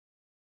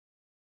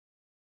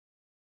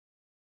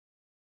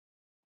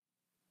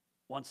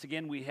Once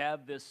again, we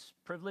have this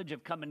privilege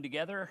of coming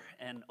together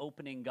and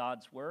opening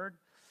God's Word.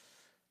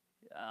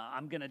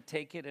 I'm going to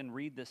take it and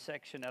read this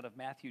section out of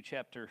Matthew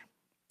chapter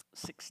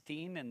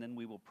 16, and then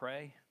we will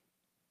pray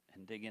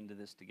and dig into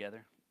this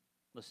together.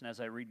 Listen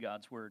as I read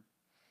God's Word.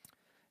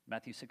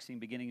 Matthew 16,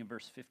 beginning in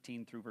verse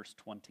 15 through verse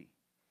 20.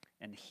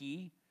 And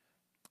he,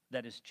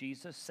 that is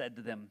Jesus, said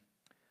to them,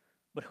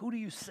 "But who do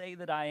you say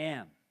that I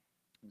am?"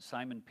 And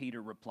Simon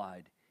Peter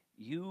replied,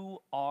 "You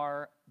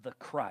are the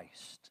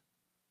Christ,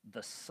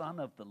 the Son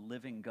of the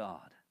living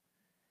God."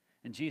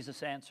 And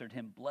Jesus answered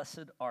him,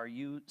 "Blessed are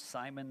you,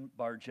 Simon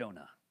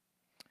Bar-Jonah,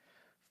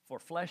 for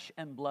flesh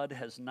and blood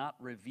has not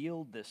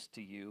revealed this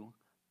to you,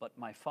 but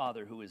my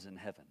Father who is in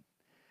heaven.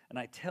 And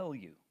I tell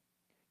you,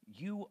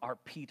 you are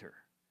Peter,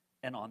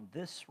 and on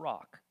this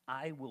rock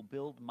I will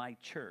build my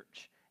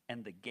church,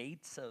 and the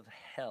gates of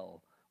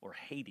hell or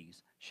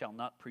Hades shall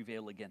not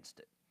prevail against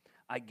it.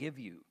 I give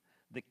you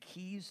the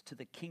keys to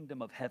the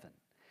kingdom of heaven,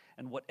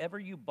 and whatever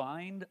you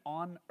bind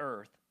on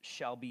earth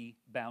shall be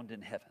bound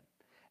in heaven,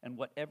 and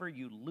whatever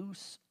you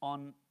loose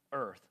on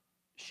earth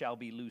shall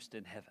be loosed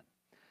in heaven."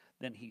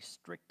 Then he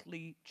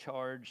strictly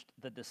charged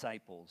the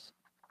disciples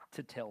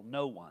to tell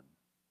no one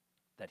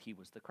that he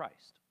was the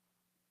Christ.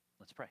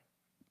 Let's pray.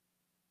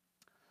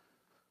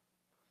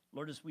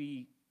 Lord, as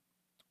we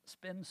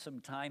spend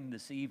some time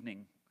this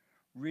evening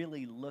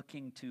really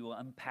looking to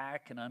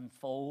unpack and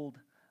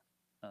unfold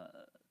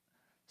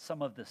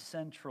some of the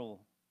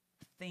central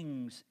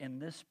things in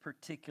this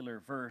particular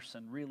verse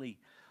and really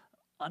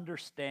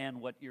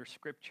understand what your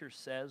scripture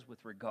says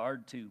with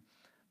regard to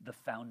the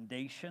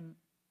foundation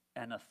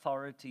and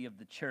authority of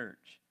the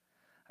church,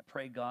 I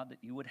pray, God,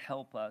 that you would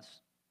help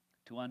us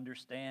to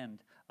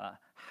understand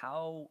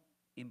how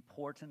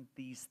important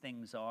these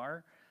things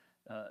are,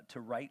 to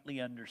rightly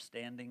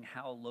understanding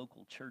how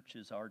local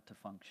churches are to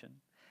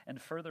function.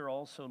 And further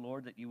also,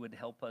 Lord, that you would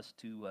help us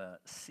to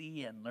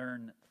see and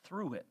learn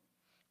through it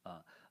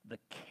the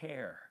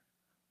care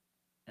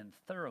and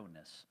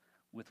thoroughness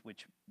with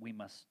which we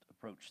must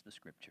approach the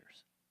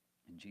scriptures.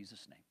 In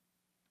Jesus' name,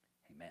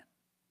 amen.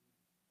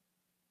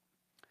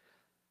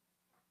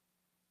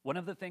 One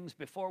of the things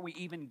before we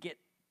even get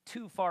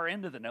too far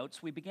into the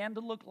notes, we began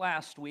to look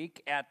last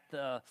week at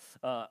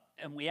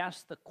and we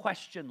asked the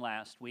question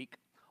last week,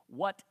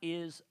 what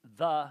is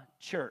the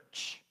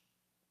church?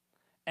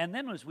 And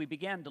then as we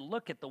began to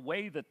look at the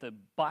way that the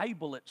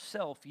Bible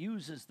itself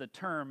uses the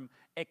term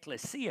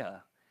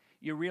ecclesia,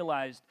 you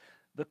realized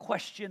the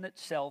question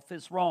itself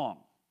is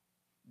wrong.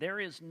 There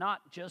is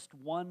not just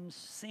one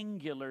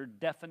singular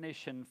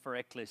definition for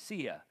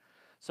ecclesia.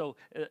 So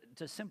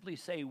to simply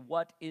say,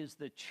 what is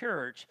the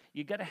church,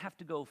 you got to have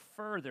to go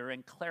further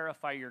and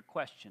clarify your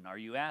question. Are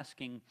you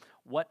asking,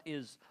 what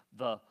is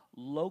the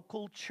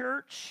local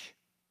church?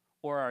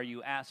 Or are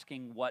you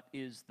asking, what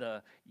is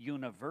the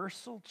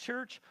universal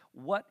church?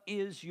 What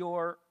is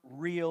your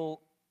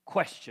real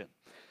question?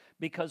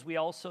 Because we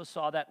also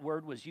saw that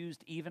word was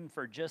used even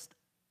for just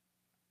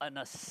an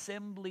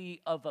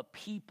assembly of a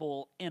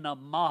people in a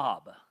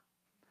mob.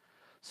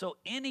 So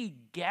any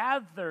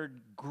gathered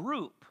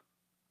group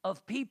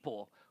of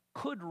people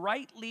could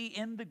rightly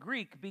in the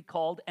Greek be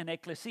called an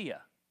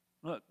ecclesia.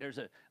 Look, there's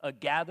a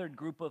gathered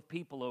group of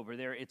people over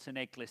there, it's an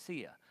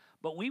ecclesia.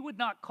 But we would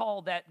not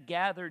call that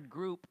gathered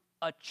group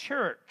a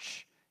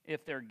church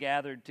if they're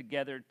gathered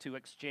together to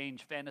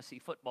exchange fantasy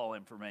football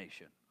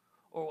information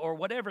or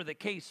whatever the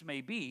case may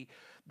be.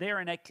 They're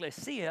an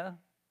ecclesia,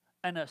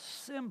 an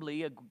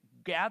assembly, a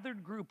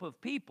gathered group of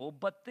people,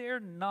 but they're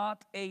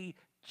not a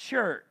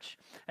church.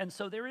 And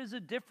so there is a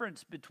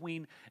difference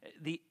between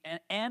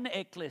an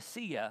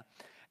ecclesia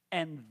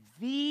and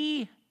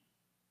the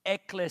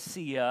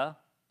ecclesia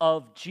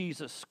of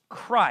Jesus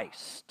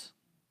Christ.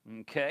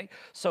 Okay?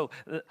 So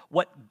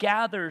what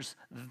gathers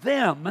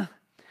them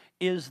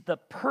is the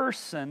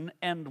person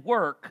and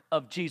work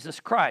of Jesus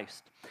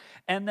Christ.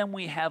 And then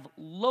we have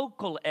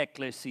local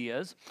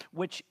ecclesias,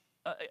 which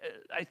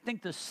I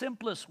think the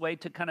simplest way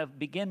to kind of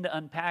begin to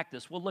unpack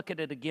this, we'll look at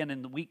it again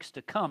in the weeks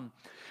to come.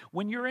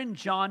 When you're in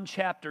John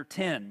chapter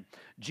 10,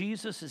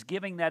 Jesus is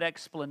giving that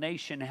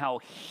explanation how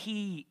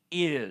he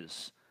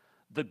is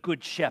the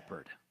good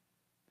shepherd.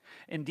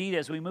 Indeed,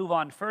 as we move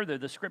on further,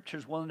 the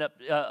scriptures will end up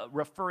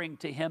referring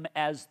to him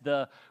as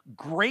the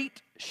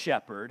great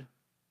shepherd,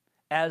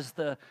 as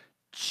the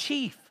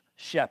chief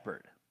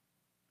shepherd.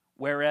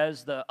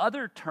 Whereas the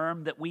other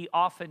term that we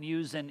often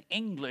use in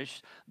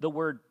English,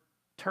 the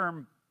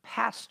term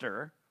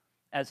pastor,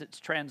 as it's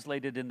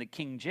translated in the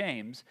King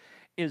James,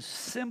 is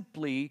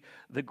simply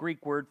the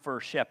Greek word for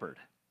shepherd.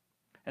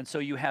 And so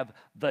you have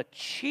the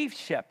chief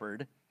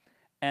shepherd,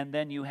 and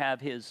then you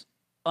have his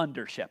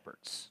under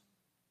shepherds.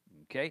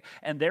 Okay?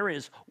 And there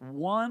is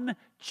one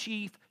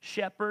chief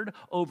shepherd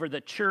over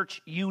the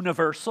church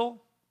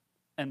universal,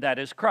 and that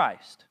is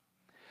Christ.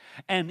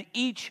 And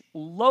each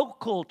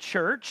local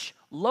church,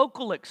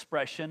 local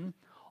expression,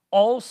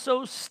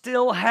 also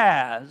still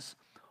has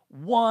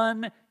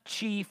one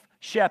chief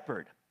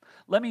shepherd.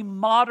 Let me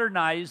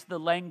modernize the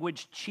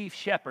language chief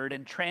shepherd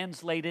and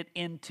translate it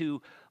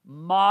into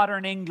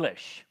modern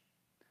English.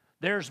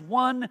 There's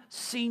one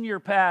senior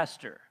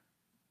pastor.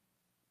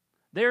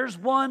 There's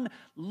one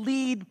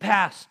lead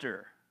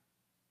pastor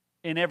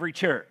in every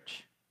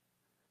church,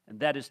 and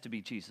that is to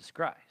be Jesus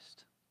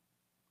Christ.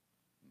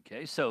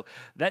 Okay, so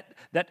that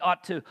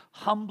ought to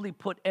humbly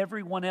put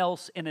everyone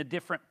else in a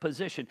different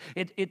position.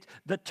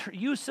 The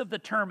use of the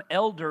term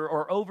elder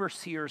or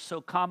overseer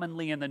so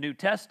commonly in the New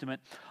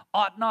Testament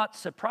ought not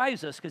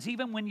surprise us, because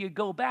even when you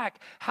go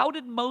back, how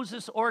did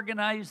Moses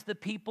organize the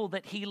people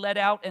that he led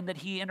out and that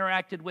he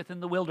interacted with in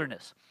the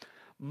wilderness?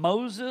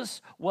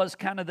 Moses was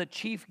kind of the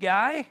chief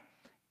guy,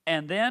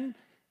 and then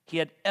he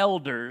had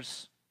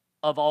elders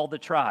of all the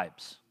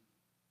tribes.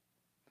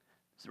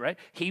 Right?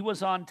 He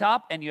was on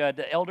top, and you had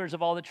the elders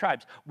of all the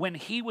tribes. When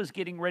he was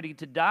getting ready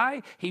to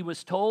die, he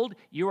was told,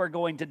 you are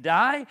going to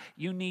die.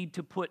 You need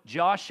to put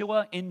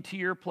Joshua into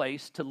your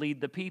place to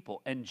lead the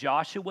people. And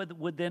Joshua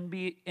would then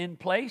be in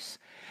place,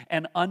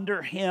 and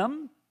under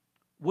him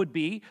would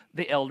be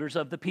the elders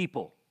of the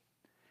people.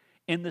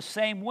 In the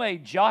same way,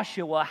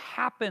 Joshua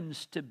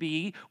happens to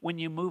be, when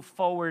you move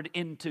forward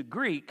into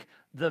Greek,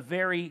 the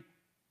very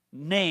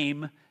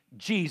name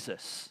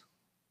Jesus.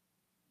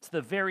 It's the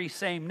very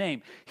same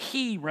name.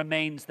 He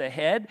remains the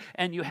head,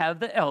 and you have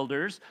the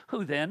elders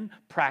who then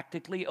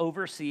practically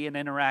oversee and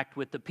interact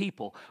with the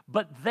people.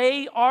 But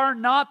they are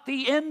not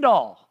the end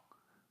all.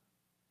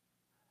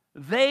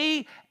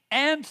 They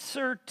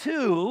answer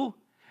to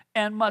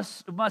and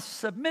must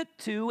submit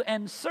to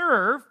and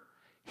serve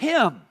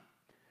him.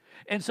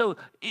 And so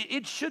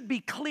it should be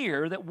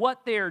clear that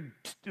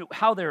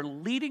how they're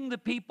leading the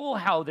people,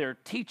 how they're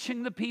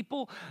teaching the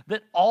people,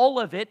 that all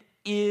of it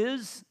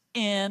is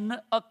in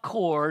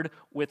accord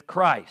with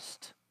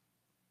Christ.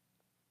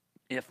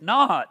 If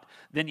not,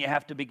 then you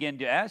have to begin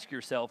to ask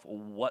yourself,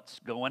 what's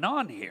going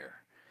on here?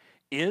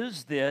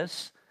 Is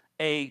this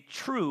a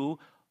true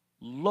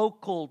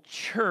local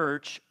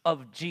church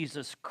of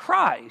Jesus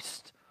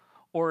Christ,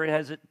 or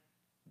has it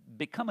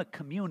become a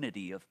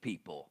community of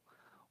people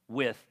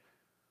with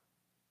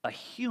a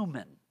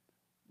human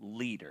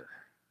leader?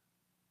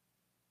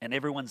 And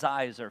everyone's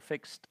eyes are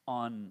fixed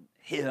on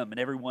him, and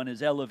everyone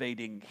is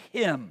elevating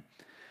him.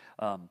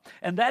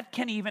 And that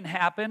can even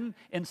happen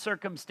in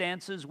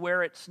circumstances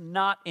where it's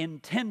not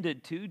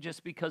intended to,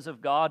 just because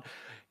of God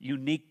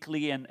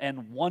uniquely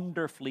and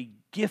wonderfully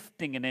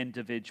gifting an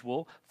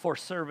individual for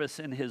service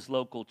in his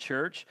local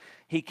church.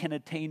 He can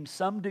attain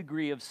some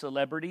degree of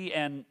celebrity,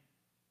 and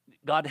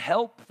God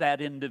help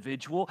that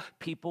individual.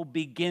 People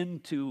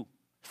begin to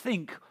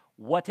think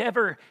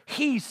whatever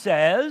he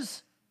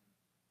says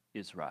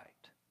is right.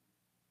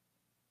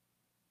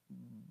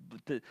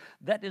 But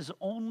that is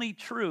only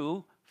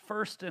true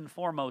first and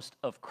foremost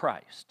of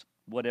Christ.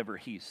 Whatever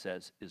he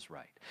says is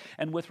right.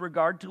 And with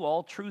regard to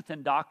all truth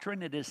and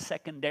doctrine, it is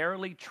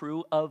secondarily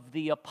true of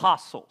the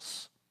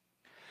apostles.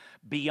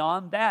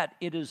 Beyond that,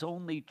 it is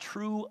only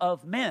true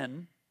of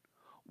men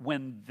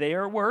when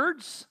their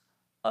words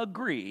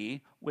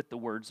agree with the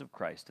words of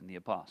Christ and the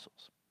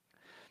apostles.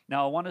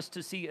 Now, I want us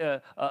to see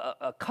a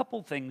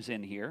couple things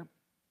in here.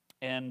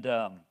 And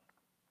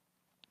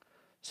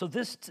so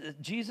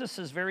Jesus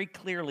is very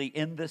clearly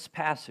in this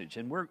passage.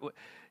 And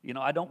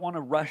I don't want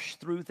to rush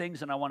through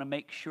things, and I want to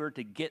make sure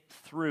to get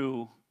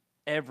through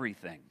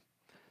everything.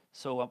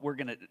 So we're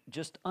going to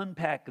just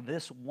unpack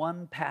this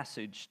one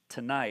passage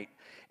tonight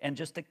and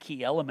just a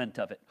key element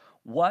of it.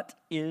 What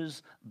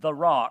is the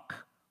rock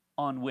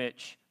on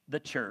which the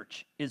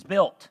church is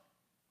built?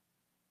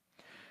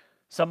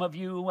 Some of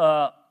you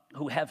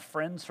who have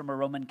friends from a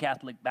Roman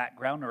Catholic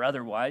background or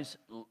otherwise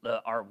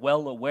are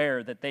well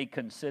aware that they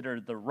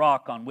consider the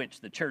rock on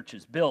which the church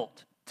is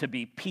built to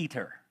be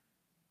Peter.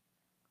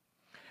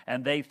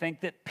 And they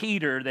think that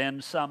Peter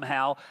then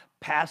somehow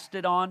passed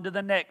it on to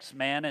the next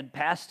man and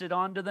passed it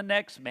on to the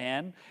next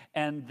man.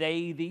 And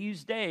they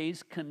these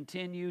days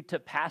continue to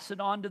pass it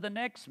on to the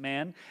next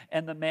man.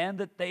 And the man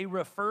that they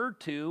refer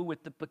to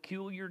with the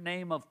peculiar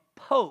name of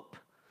Pope,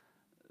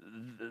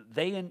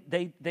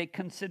 they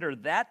consider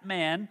that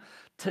man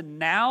to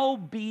now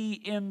be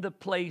in the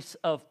place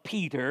of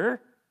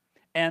Peter.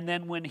 And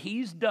then when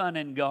he's done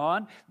and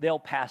gone, they'll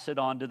pass it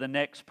on to the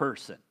next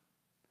person.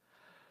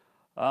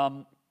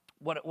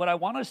 What I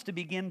want us to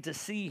begin to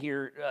see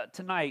here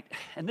tonight,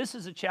 and this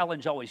is a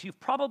challenge always. You've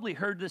probably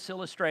heard this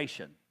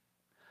illustration,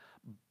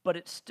 but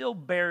it still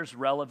bears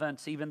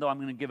relevance, even though I'm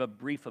going to give a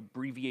brief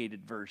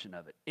abbreviated version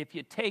of it. If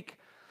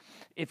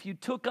you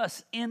took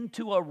us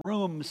into a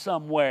room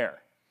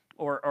somewhere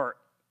or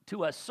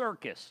to a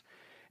circus,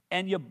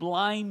 and you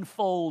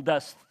blindfold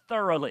us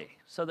thoroughly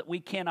so that we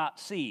cannot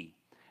see,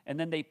 and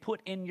then they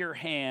put in your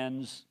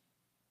hands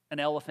an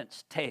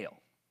elephant's tail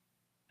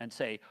and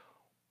say,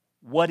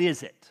 "What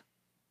is it?"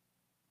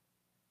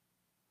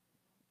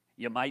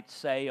 You might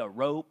say a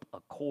rope,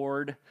 a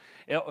cord.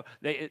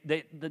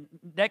 The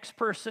next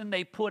person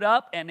they put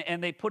up,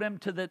 and they put him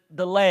to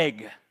the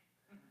leg.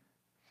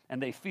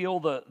 And they feel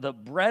the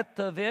breadth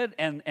of it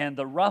and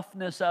the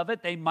roughness of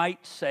it. They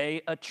might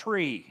say a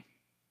tree.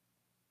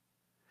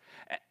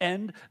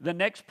 And the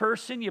next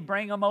person, you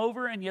bring them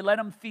over and you let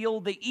them feel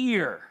the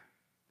ear.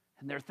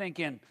 And they're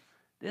thinking,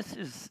 this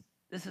is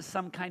This is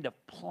some kind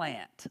of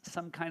plant,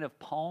 some kind of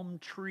palm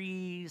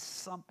tree,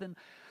 something.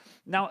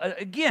 Now,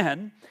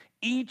 again,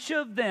 each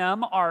of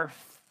them are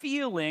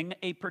feeling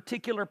a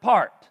particular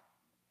part,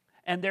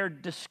 and they're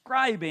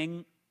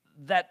describing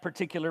that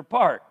particular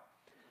part.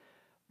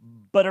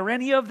 But are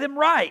any of them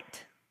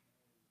right?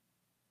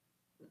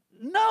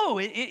 No,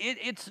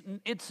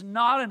 it's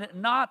not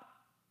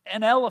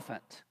an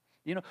elephant.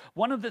 You know,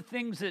 one of the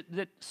things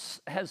that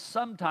has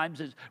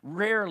sometimes, is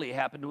rarely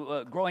happened.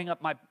 Growing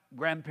up, my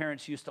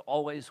grandparents used to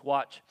always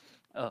watch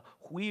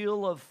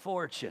Wheel of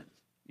Fortune.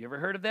 You ever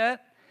heard of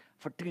that?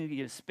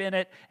 You spin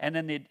it, and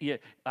then you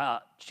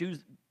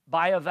choose,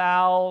 buy a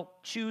vowel,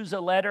 choose a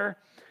letter.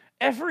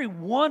 Every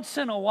once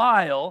in a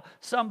while,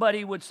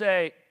 somebody would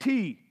say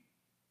T,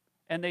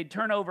 and they'd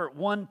turn over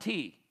one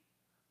T.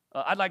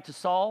 I'd like to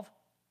solve.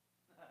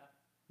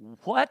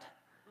 What?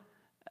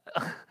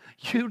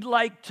 You'd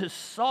like to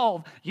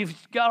solve. You've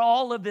got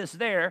all of this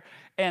there,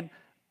 and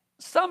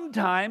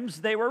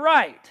sometimes they were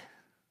right.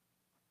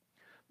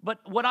 But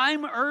what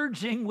I'm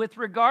urging with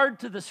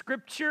regard to the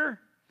Scripture,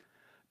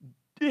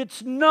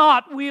 it's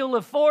not Wheel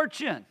of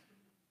Fortune.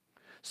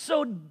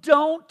 So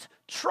don't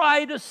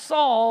try to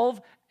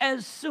solve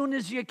as soon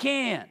as you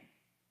can.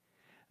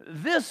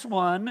 This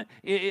one,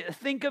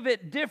 think of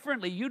it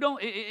differently. You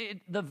don't.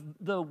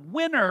 The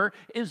winner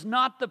is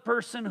not the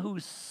person who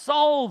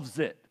solves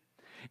it.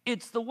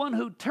 It's the one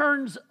who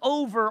turns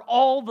over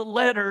all the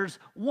letters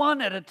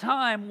one at a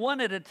time,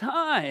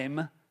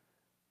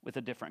 with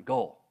a different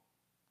goal.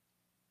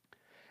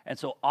 And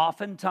so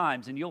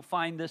oftentimes, and you'll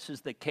find this is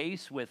the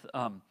case with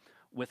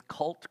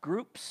cult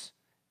groups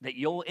that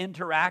you'll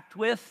interact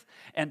with,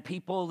 and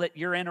people that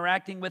you're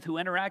interacting with who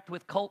interact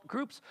with cult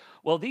groups.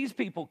 Well, these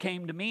people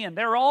came to me, and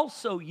they're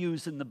also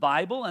using the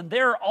Bible, and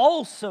they're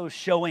also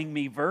showing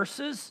me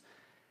verses.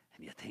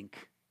 And you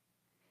think,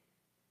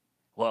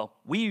 well,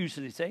 we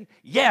usually say,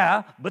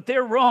 yeah, but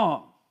they're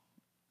wrong.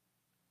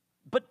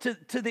 But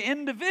to the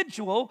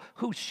individual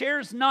who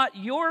shares not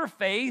your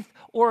faith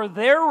or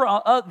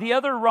the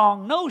other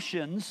wrong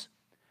notions,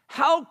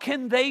 how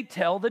can they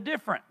tell the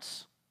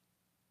difference?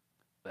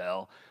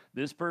 Well,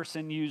 this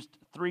person used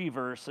 3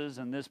 verses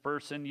and this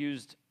person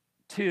used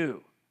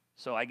 2.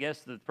 So I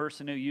guess the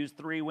person who used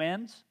 3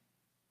 wins?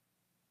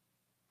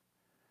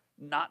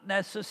 Not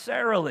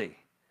necessarily.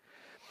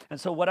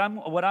 And so what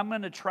I'm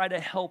going to try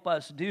to help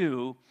us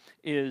do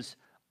is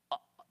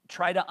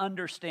try to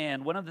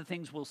understand. One of the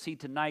things we'll see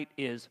tonight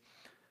is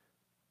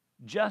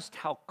just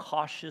how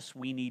cautious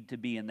we need to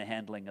be in the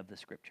handling of the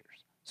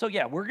Scriptures. So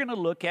yeah, we're going to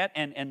look at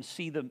and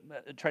see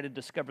try to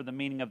discover the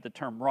meaning of the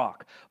term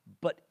rock.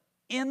 But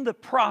in the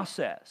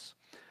process,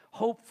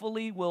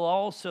 hopefully we'll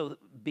also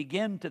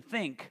begin to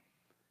think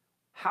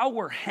how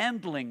we're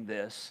handling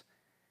this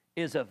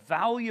is a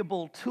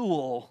valuable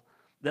tool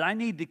that I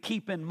need to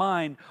keep in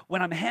mind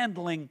when I'm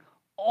handling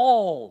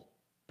all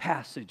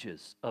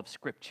passages of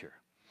Scripture.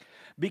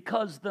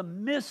 Because the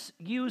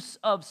misuse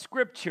of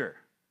Scripture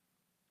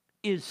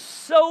is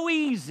so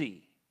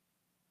easy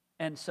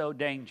and so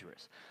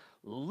dangerous.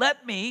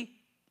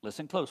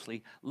 Listen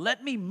closely,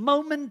 let me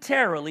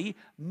momentarily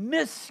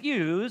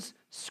misuse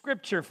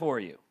Scripture for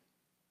you.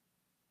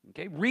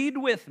 Okay, read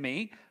with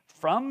me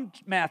from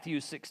Matthew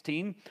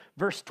 16,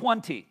 verse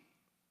 20.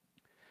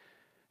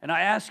 And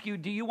I ask you,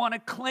 do you want to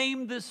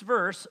claim this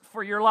verse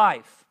for your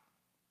life?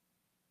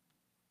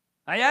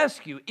 I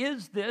ask you,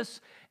 is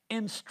this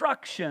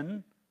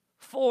instruction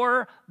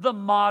for the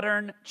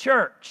modern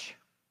church?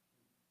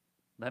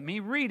 Let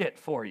me read it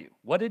for you.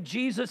 What did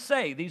Jesus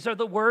say? These are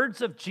the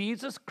words of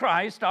Jesus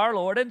Christ, our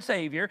Lord and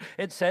Savior.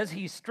 It says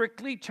he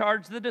strictly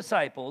charged the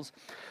disciples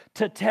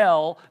to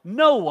tell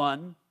no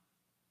one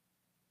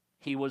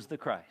he was the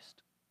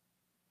Christ.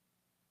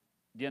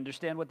 Do you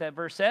understand what that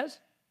verse says?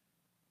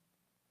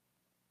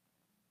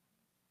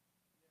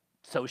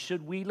 So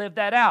should we live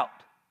that out?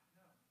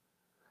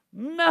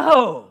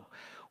 No.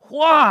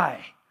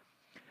 Why?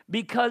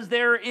 Because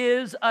there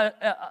is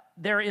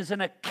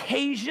an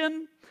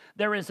occasion,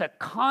 there is a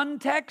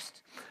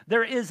context,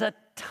 there is a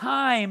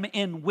time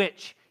in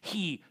which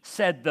he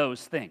said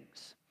those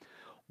things.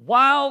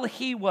 While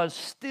he was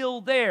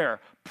still there,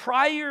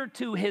 prior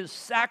to his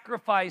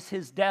sacrifice,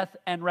 his death,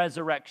 and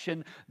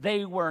resurrection,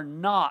 they were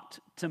not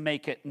to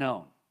make it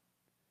known.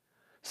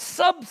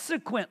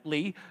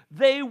 Subsequently,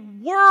 they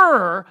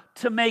were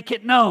to make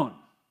it known.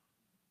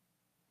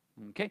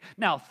 Okay.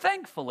 Now,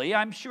 thankfully,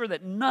 I'm sure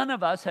that none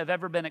of us have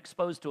ever been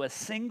exposed to a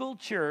single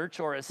church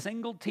or a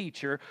single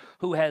teacher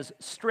who has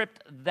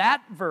stripped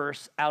that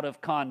verse out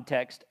of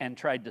context and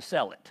tried to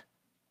sell it.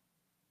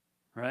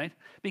 Right?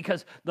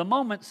 Because the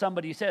moment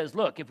somebody says,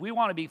 look, if we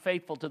want to be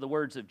faithful to the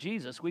words of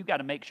Jesus, we've got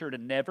to make sure to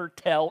never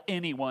tell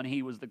anyone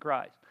he was the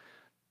Christ.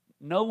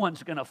 No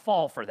one's going to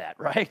fall for that,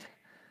 right?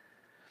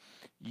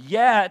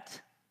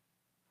 Yet,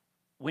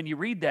 when you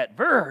read that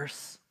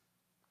verse,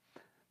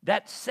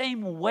 that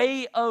same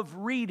way of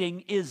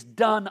reading is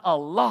done a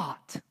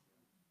lot,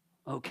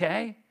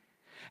 okay?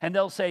 And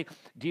they'll say,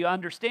 do you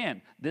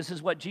understand? This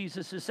is what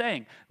Jesus is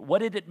saying. What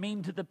did it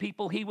mean to the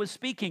people he was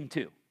speaking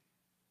to?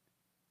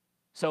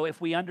 So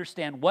if we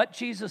understand what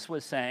Jesus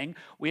was saying,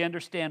 we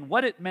understand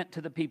what it meant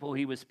to the people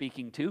he was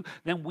speaking to,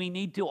 then we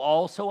need to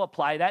also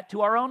apply that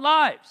to our own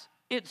lives.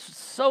 It's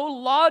so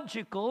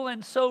logical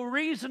and so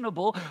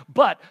reasonable,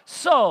 but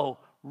so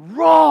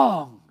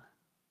wrong.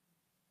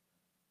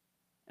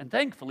 And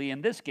thankfully,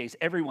 in this case,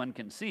 everyone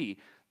can see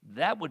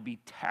that would be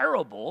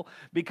terrible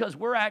because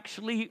we're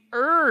actually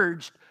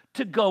urged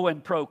to go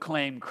and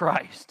proclaim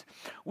Christ.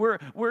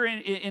 We're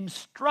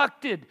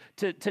instructed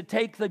to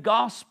take the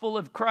gospel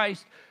of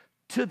Christ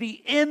to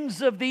the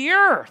ends of the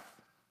earth.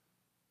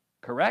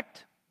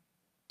 Correct?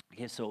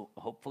 Okay, so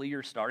hopefully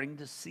you're starting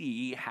to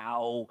see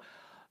how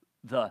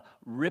the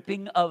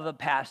ripping of a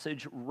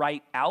passage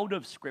right out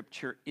of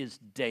Scripture is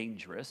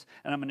dangerous.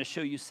 And I'm going to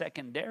show you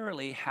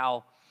secondarily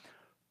how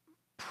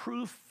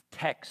proof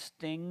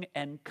texting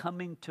and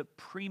coming to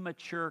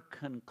premature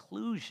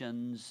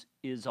conclusions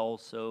is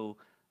also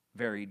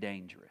very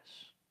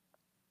dangerous.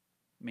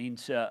 It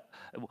means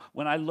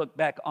when I look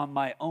back on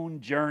my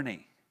own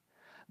journey,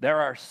 there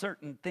are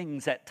certain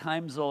things at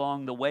times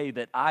along the way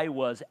that I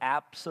was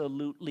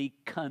absolutely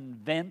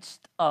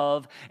convinced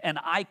of, and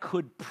I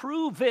could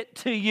prove it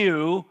to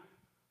you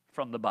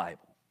from the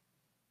Bible.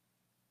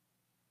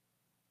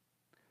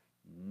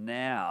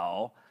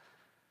 Now,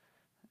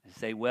 I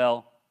say,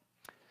 well,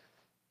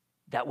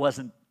 that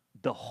wasn't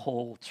the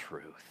whole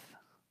truth.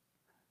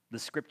 The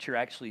Scripture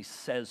actually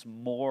says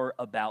more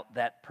about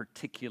that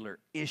particular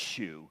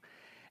issue,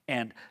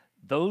 and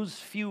those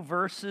few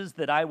verses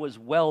that I was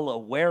well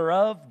aware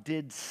of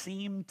did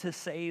seem to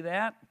say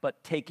that,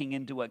 but taking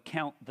into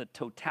account the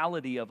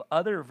totality of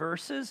other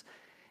verses,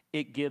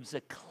 it gives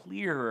a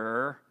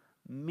clearer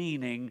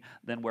meaning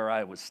than where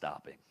I was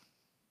stopping.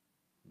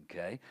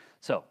 Okay?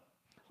 So,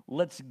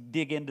 let's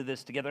dig into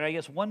this together. I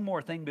guess one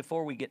more thing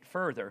before we get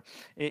further,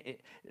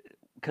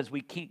 because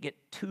we can't get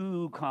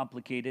too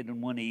complicated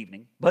in one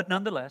evening. But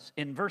nonetheless,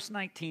 in verse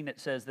 19 it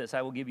says this,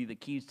 I will give you the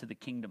keys to the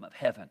kingdom of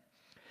heaven.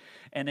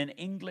 And in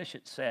English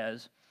it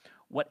says,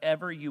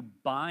 whatever you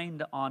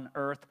bind on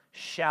earth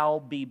shall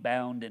be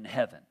bound in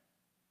heaven.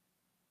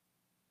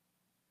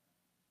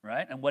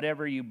 Right? And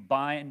whatever you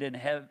bind in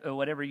heaven,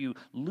 whatever you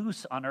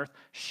loose on earth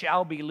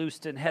shall be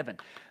loosed in heaven.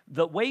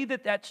 The way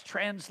that that's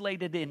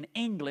translated in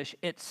English,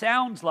 it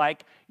sounds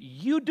like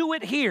you do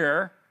it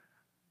here,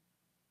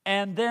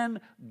 and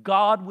then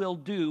God will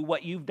do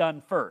what you've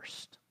done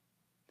first.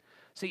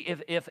 See,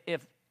 if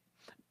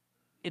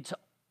it's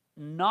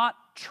not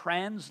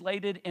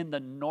translated in the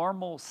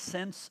normal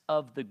sense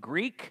of the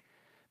Greek,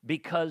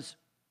 because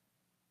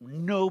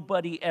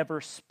nobody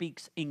ever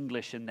speaks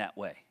English in that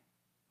way.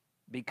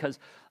 Because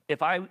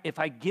if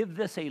I give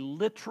this a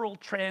literal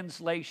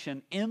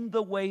translation in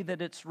the way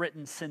that it's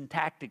written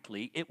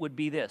syntactically, it would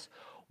be this: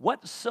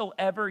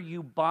 whatsoever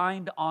you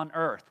bind on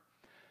earth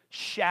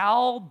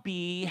shall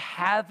be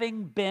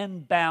having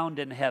been bound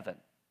in heaven.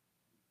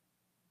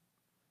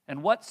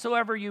 And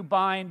whatsoever you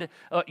bind,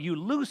 you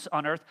loose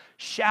on earth,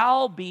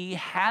 shall be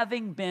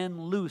having been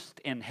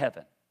loosed in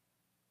heaven.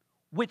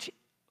 Which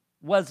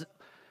was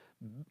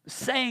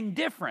saying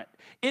different.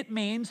 It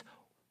means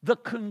the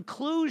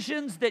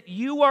conclusions that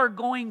you are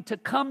going to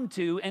come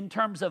to in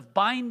terms of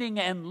binding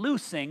and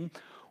loosing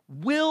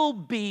will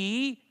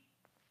be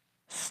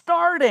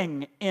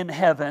starting in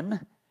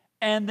heaven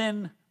and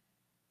then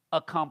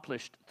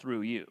accomplished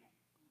through you.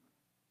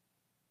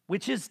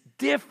 Which is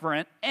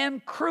different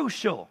and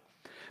crucial.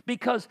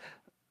 Because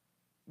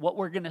what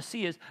we're going to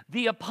see is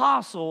the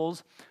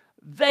apostles,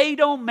 they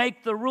don't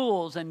make the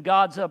rules and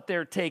God's up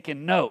there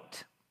taking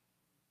note.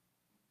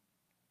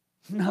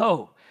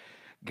 No,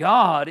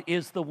 God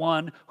is the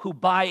one who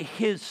by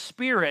His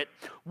Spirit,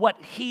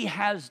 what He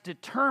has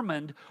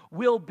determined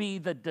will be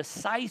the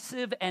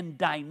decisive and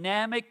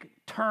dynamic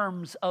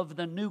terms of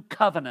the new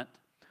covenant,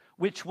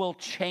 which will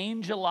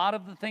change a lot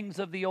of the things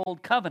of the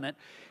old covenant.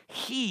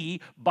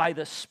 He, by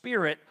the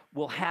Spirit,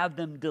 will have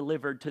them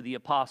delivered to the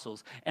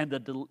apostles, and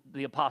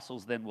the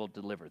apostles then will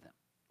deliver them.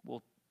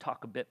 We'll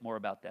talk a bit more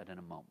about that in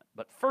a moment.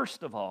 But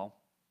first of all,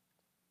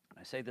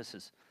 I say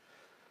this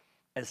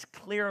as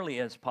clearly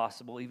as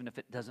possible, even if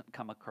it doesn't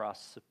come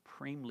across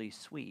supremely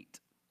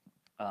sweet,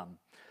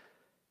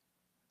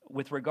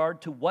 with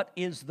regard to what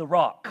is the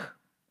rock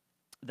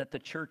that the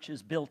church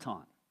is built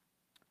on.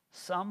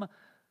 Some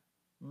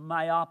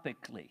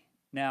myopically.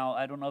 Now,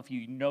 I don't know if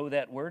you know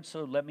that word,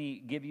 so let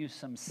me give you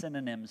some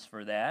synonyms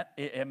for that.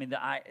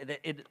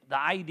 The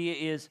idea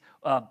is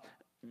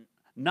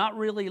not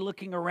really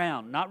looking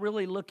around, not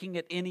really looking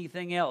at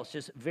anything else,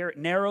 just very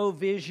narrow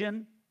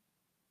vision,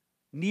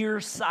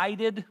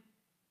 nearsighted.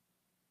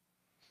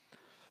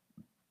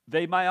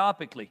 They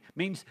myopically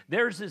means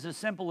theirs is as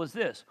simple as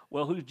this.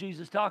 Well, who's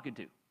Jesus talking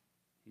to?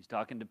 He's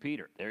talking to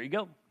Peter. There you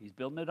go. He's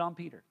building it on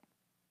Peter.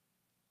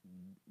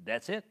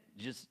 That's it.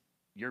 Just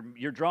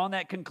you're drawing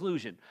that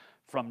conclusion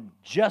from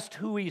just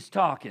who he's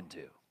talking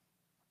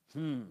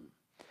to.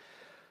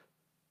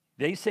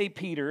 They say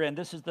Peter, and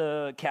this is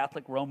the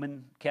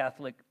Roman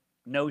Catholic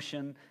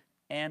notion,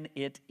 and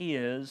it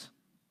is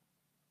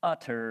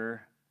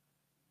utter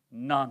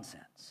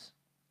nonsense.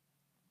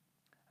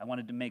 I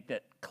wanted to make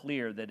that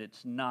clear that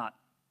it's not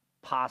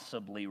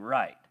possibly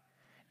right.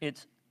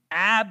 It's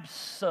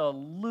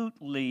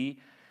absolutely,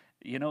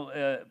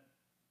 to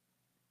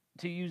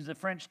use the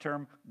French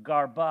term,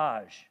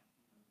 garbage.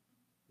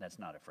 That's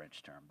not a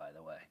French term, by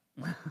the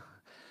way.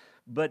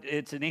 But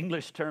it's an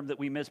English term that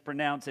we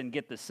mispronounce and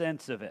get the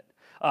sense of it.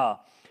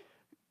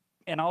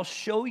 And I'll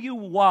show you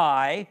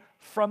why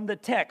from the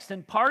text.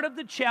 And part of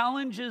the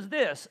challenge is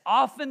this.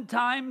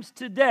 Oftentimes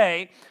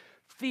today,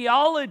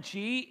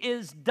 theology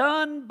is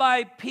done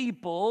by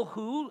people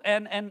who,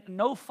 and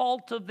no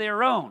fault of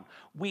their own,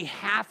 we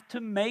have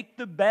to make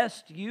the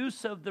best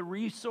use of the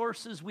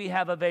resources we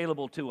have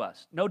available to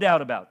us. No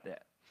doubt about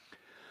that.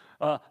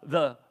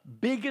 The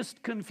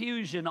biggest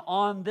confusion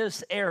on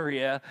this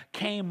area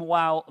came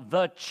while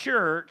the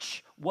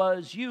church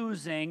was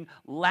using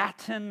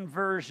Latin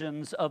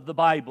versions of the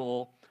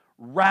Bible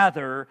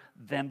rather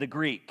than the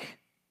Greek.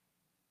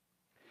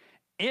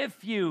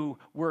 If you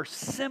were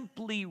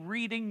simply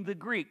reading the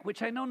Greek,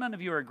 which I know none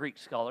of you are Greek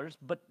scholars,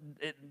 but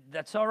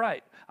that's all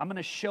right. I'm going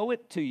to show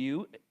it to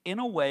you in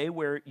a way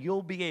where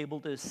you'll be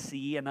able to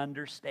see and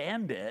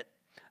understand it,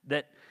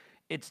 that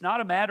it's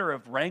not a matter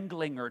of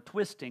wrangling or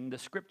twisting. The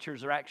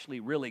scriptures are actually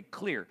really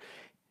clear.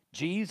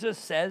 Jesus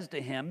says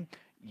to him,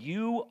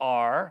 "You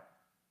are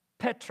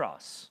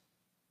Petros."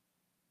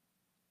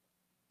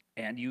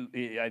 And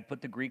I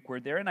put the Greek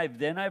word there, and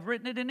I've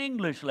written it in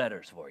English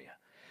letters for you.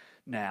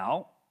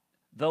 Now,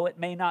 though it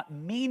may not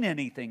mean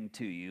anything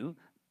to you,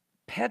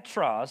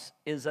 Petros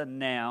is a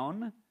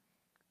noun,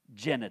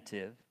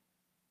 genitive,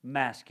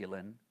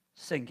 masculine,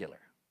 singular.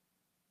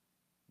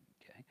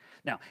 Okay.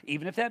 Now,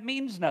 even if that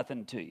means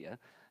nothing to you,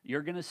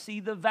 you're going to see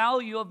the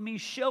value of me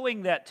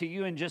showing that to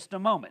you in just a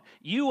moment.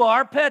 You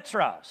are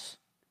Petros.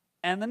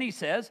 And then he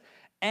says,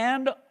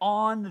 and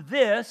on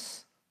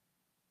this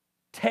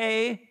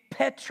te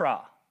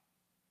Petra.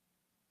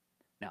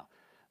 Now,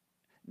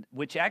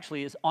 which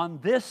actually is on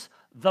this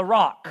the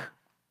rock.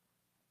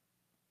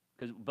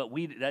 But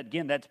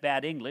again, that's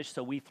bad English,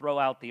 so we throw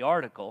out the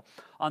article.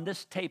 On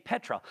this te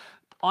Petra.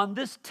 On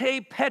this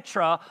te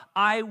Petra,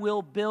 I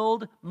will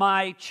build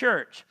my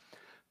church.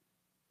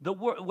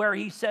 Where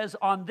he says,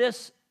 on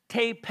this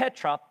te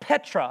Petra,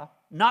 Petra,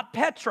 not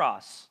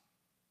Petros.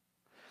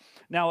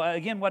 Now,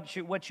 again, what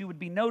you would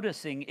be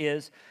noticing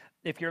is,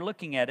 if you're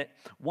looking at it,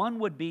 one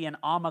would be an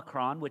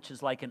omicron, which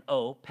is like an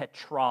O,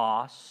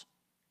 Petros,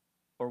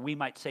 or we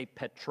might say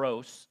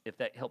Petros, if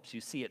that helps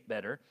you see it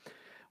better.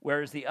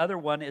 Whereas the other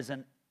one is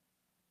an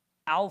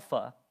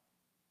alpha,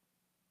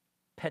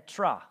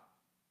 Petra.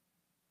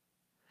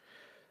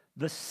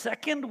 The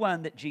second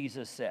one that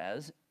Jesus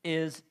says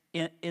is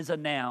a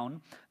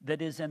noun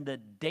that is in the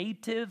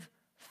dative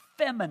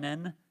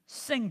feminine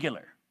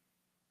singular.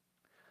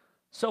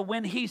 So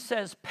when he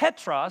says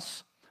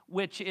Petros,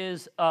 which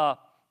is a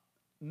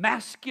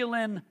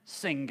masculine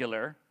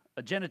singular,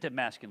 a genitive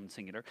masculine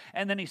singular,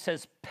 and then he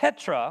says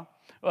Petra,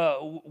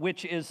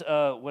 which is,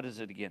 what is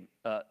it again?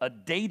 A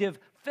dative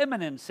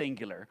feminine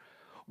singular.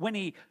 When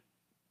he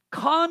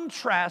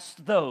contrasts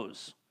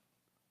those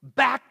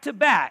back to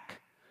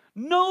back,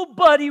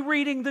 nobody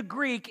reading the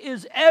Greek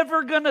is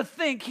ever going to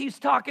think he's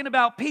talking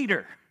about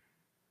Peter,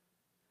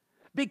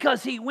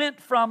 because he went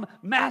from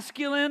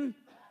masculine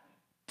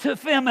to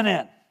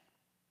feminine.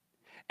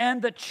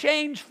 And the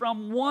change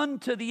from one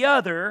to the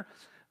other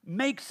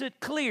makes it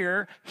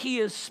clear he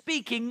is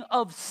speaking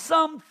of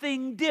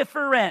something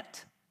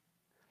different.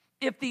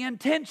 If the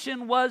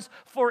intention was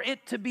for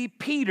it to be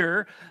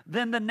Peter,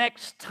 then the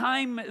next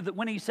time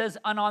when he says,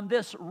 and on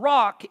this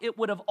rock, it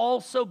would have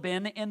also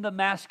been in the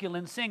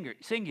masculine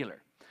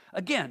singular.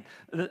 Again,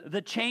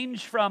 the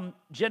change from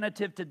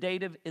genitive to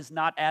dative is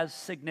not as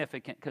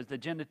significant, because the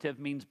genitive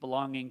means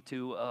belonging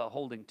to,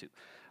 holding to.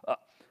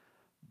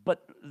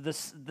 But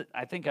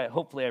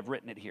hopefully I've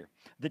written it here.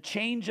 The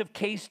change of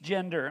case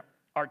gender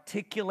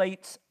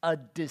articulates a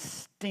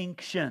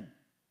distinction,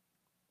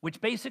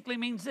 which basically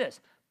means this: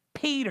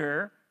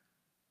 Peter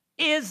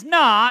is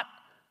not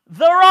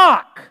the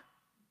rock.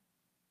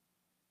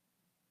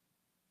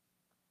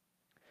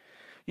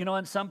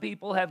 And some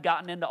people have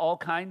gotten into all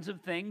kinds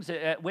of things,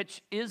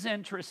 which is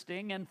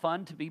interesting and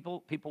fun to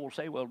people. People will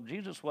say, well,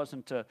 Jesus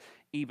wasn't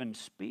even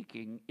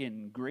speaking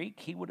in Greek.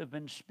 He would have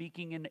been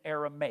speaking in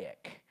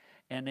Aramaic.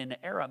 And in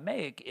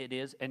Aramaic it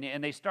is,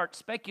 and they start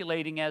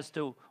speculating as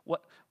to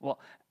what, well,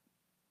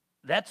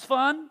 that's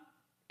fun,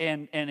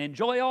 and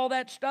enjoy all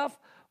that stuff,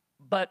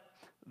 but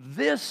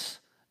this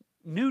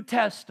New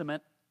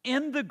Testament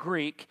in the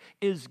Greek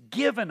is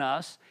given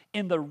us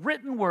in the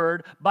written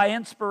word by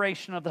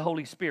inspiration of the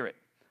Holy Spirit.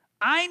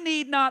 I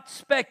need not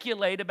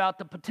speculate about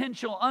the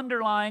potential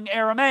underlying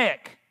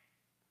Aramaic.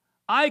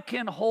 I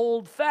can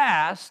hold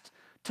fast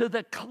to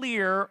the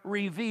clear,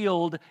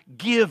 revealed,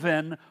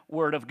 given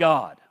Word of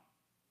God.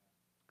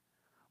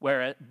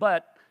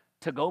 But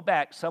to go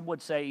back, some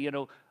would say,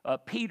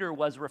 Peter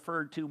was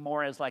referred to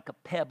more as like a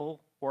pebble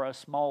or a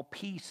small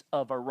piece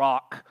of a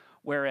rock,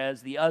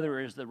 whereas the other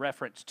is the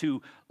reference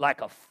to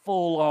like a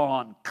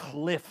full-on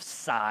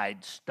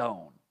cliffside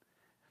stone.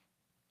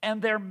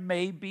 And there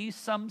may be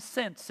some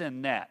sense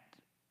in that,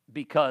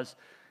 because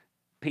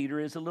Peter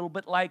is a little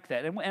bit like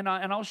that. And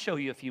I'll show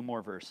you a few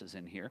more verses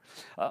in here.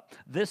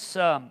 This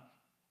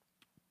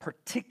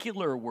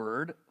particular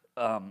word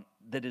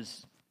that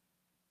is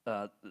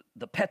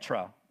the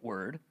Petra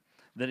word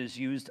that is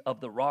used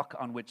of the rock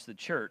on which the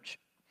church.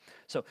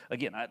 So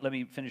again, let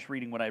me finish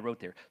reading what I wrote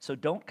there. So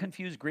don't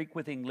confuse Greek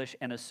with English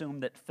and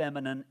assume that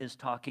feminine is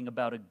talking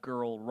about a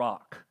girl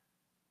rock.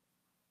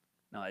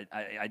 Now,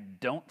 I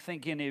don't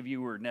think any of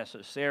you were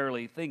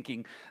necessarily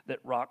thinking that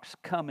rocks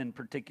come in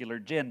particular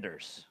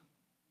genders.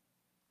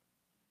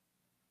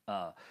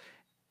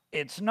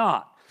 It's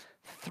not.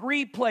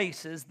 3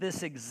 places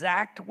this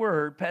exact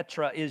word,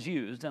 Petra, is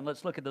used, and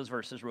let's look at those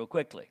verses real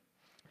quickly.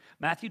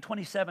 Matthew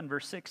 27,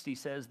 verse 60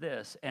 says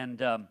this,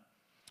 and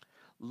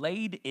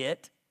laid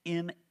it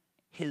in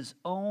his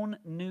own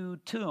new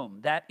tomb.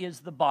 That is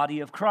the body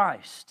of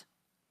Christ,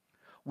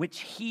 which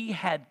he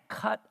had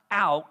cut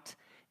out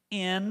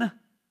in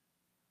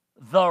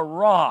the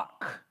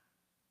rock.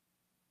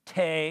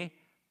 Te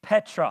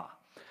Petra.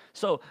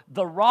 So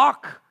the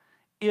rock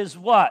is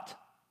what?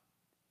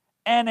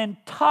 An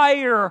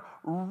entire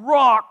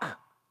rock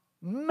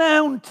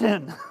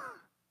mountain.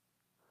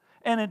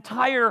 An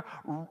entire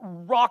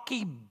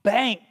rocky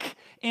bank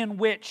in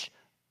which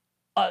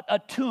a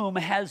tomb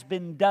has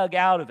been dug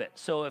out of it.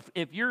 So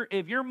if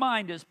your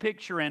mind is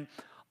picturing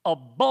a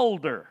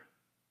boulder,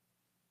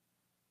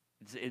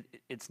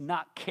 it's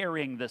not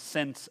carrying the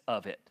sense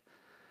of it.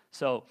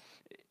 So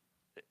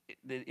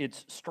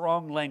it's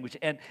strong language.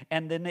 And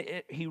then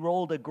he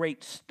rolled a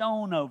great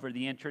stone over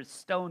the entrance.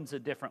 Stone's a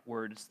different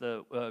word. It's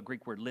the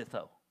Greek word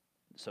litho.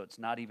 So it's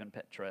not even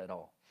Petra at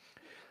all.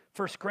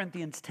 1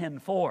 Corinthians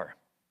 10:4.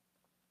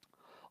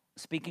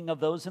 Speaking of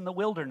those in the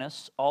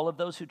wilderness, all of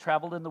those who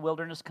traveled in the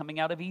wilderness coming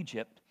out of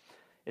Egypt,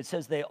 it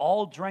says they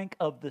all drank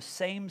of the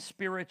same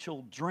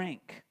spiritual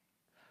drink,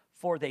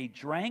 for they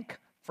drank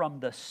from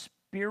the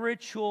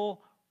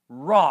spiritual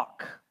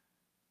rock.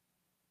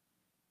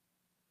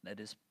 That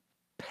is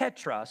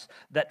Petros,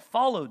 that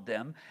followed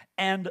them,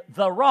 and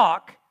the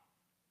rock,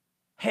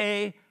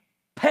 He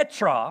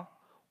Petra,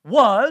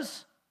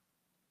 was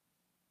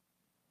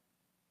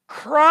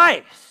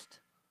Christ.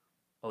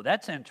 Oh,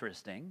 that's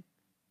interesting,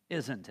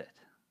 isn't it?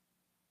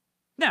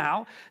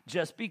 Now,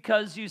 just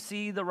because you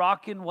see the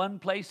rock in one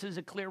place is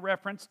a clear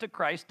reference to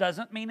Christ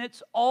doesn't mean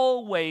it's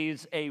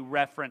always a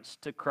reference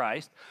to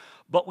Christ.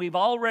 But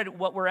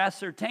what we're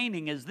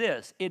ascertaining is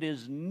this: it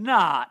is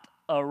not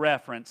a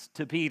reference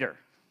to Peter.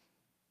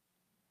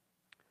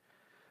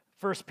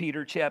 1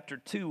 Peter chapter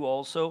 2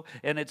 also,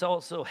 and it's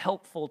also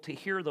helpful to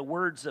hear the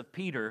words of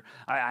Peter.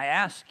 I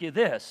ask you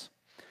this: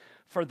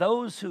 for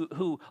those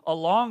who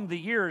along the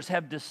years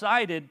have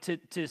decided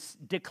to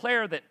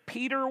declare that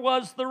Peter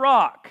was the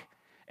rock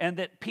and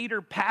that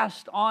Peter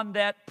passed on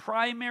that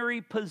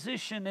primary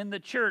position in the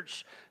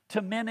church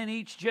to men in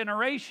each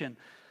generation,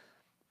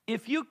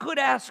 if you could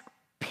ask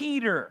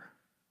Peter,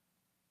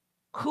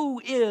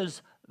 who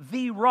is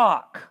the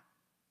rock,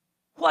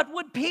 what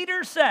would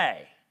Peter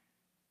say?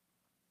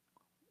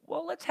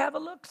 Well, let's have a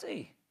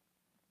look-see.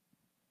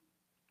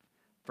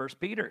 1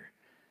 Peter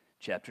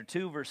chapter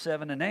 2, verse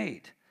 7 and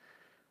 8.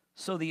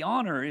 So the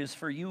honor is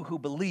for you who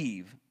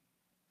believe,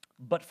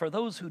 but for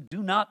those who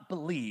do not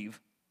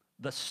believe,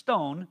 the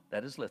stone,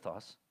 that is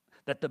lithos,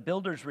 that the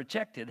builders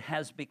rejected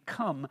has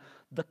become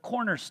the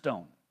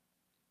cornerstone,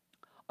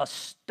 a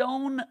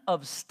stone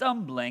of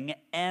stumbling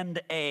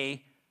and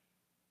a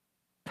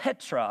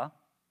Petra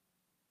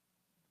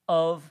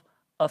of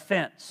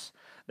offense.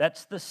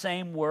 That's the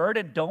same word,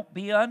 and don't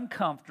be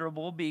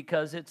uncomfortable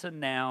because it's a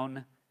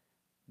noun,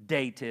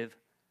 dative,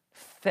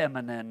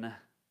 feminine,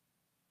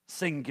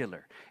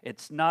 singular.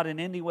 It's not in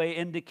any way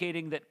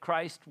indicating that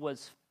Christ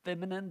was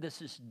feminine.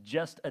 This is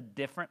just a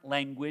different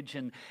language,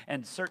 and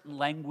certain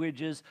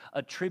languages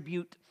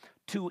attribute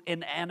to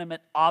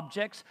inanimate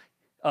objects.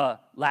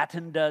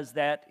 Latin does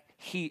that.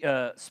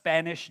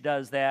 Spanish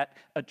does that,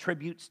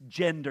 attributes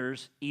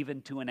genders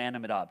even to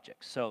inanimate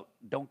objects. So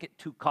don't get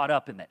too caught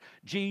up in that.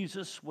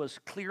 Jesus was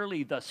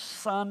clearly the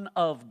Son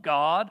of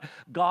God.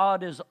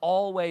 God is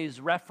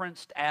always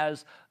referenced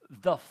as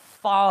the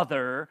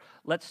Father.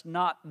 Let's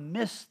not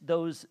miss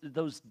those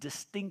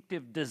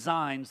distinctive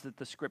designs that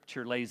the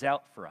Scripture lays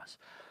out for us.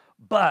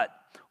 But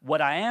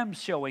what I am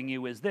showing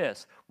you is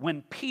this: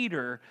 when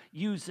Peter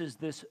uses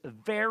this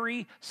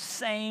very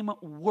same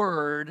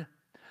word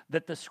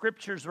that the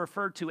Scriptures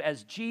refer to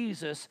as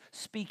Jesus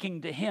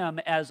speaking to him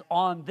as,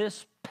 on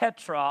this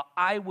Petra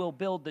I will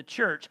build the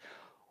church.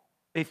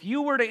 If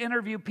you were to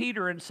interview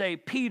Peter and say,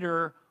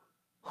 Peter,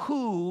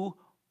 who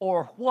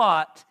or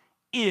what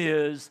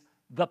is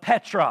the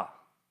Petra?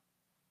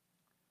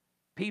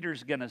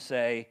 Peter's going to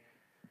say,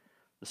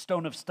 the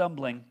stone of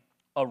stumbling,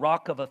 a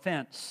rock of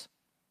offense,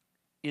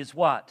 is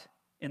what?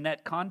 In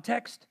that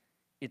context,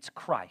 it's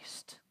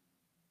Christ.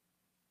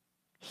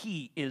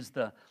 He is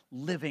the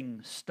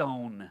living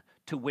stone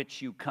to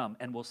which you come,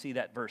 and we'll see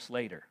that verse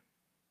later.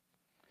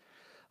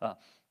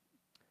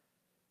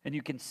 And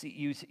you can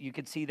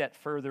see that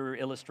further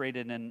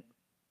illustrated in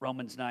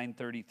Romans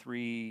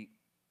 9:33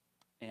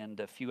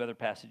 and a few other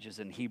passages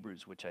in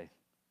Hebrews, which I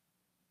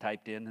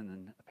typed in and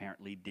then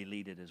apparently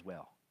deleted as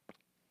well.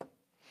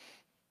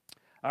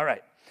 All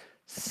right.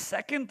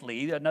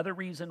 Secondly, another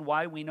reason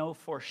why we know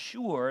for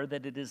sure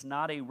that it is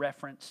not a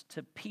reference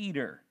to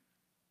Peter.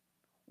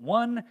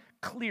 One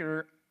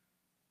clear,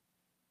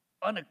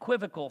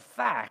 unequivocal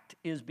fact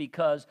is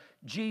because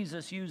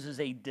Jesus uses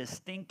a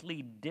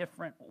distinctly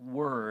different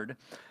word.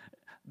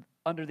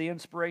 Under the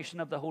inspiration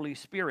of the Holy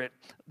Spirit,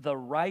 the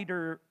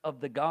writer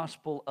of the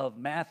Gospel of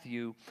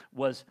Matthew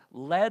was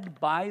led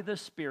by the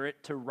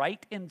Spirit to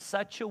write in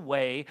such a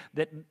way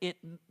that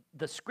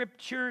the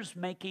Scriptures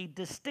make a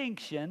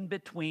distinction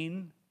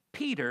between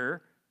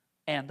Peter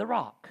and the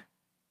rock.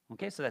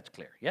 Okay, so that's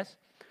clear, yes?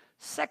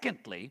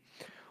 Secondly,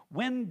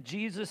 when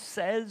Jesus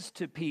says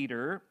to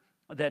Peter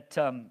that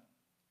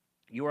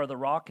you are the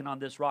rock, and on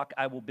this rock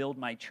I will build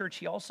my church,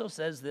 he also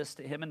says this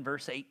to him in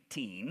verse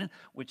 18,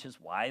 which is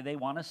why they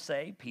want to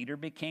say Peter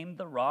became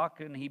the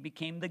rock and he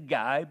became the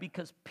guy,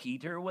 because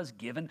Peter was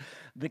given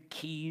the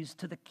keys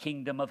to the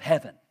kingdom of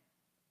heaven.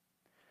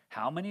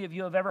 How many of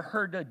you have ever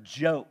heard a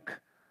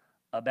joke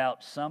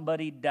about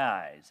somebody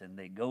dies and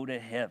they go to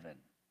heaven,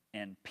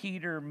 and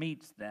Peter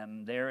meets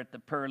them there at the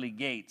pearly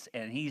gates,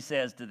 and he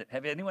says to them,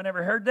 have anyone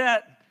ever heard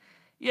that?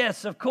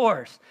 Yes, of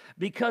course,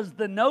 because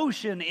the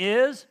notion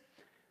is,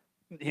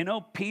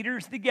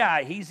 Peter's the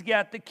guy. He's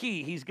got the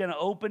key. He's going to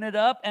open it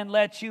up and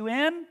let you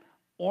in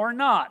or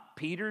not.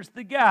 Peter's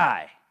the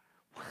guy.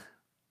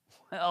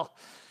 Well,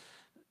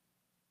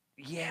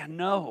 yeah,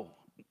 no.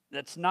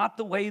 That's not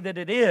the way that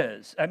it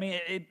is. I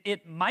mean,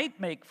 it might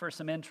make for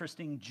some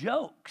interesting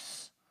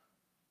jokes,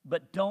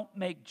 but don't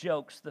make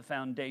jokes the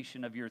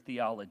foundation of your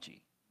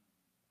theology,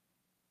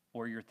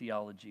 or your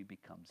theology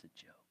becomes a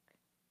joke.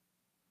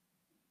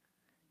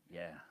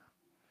 Yeah.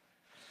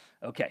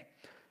 Okay.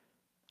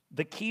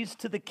 The keys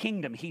to the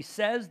kingdom. He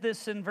says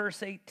this in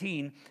verse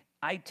 18.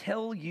 I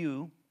tell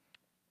you,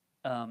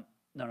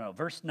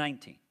 verse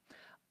 19.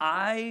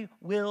 I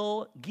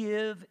will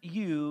give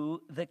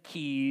you the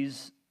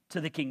keys to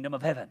the kingdom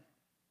of heaven.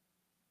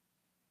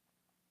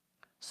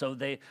 So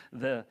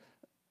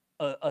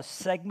a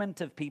segment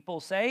of people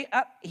say,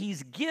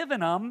 he's given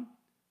them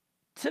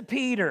to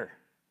Peter.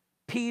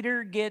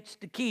 Peter gets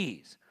the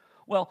keys.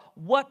 Well,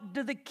 what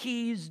do the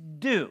keys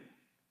do?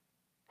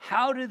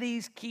 How do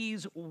these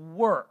keys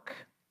work?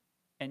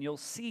 And you'll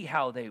see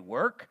how they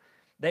work.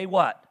 They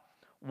what?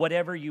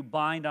 Whatever you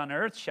bind on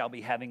earth shall be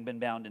having been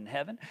bound in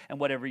heaven, and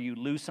whatever you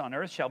loose on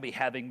earth shall be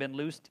having been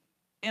loosed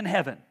in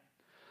heaven.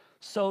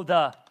 So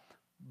the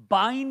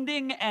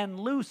binding and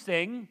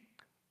loosing,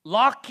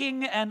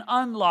 locking and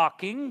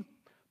unlocking,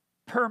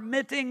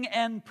 permitting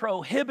and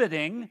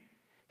prohibiting,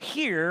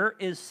 here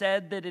is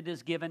said that it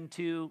is given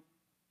to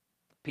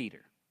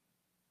Peter.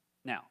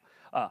 Now,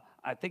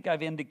 I think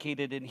I've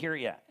indicated in here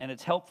yet, and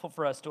it's helpful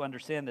for us to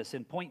understand this.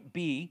 In point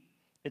B,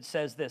 it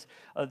says this.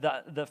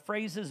 The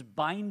phrases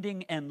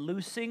binding and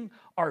loosing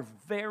are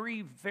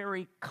very,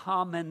 very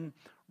common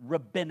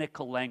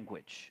rabbinical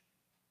language.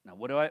 Now,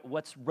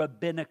 what's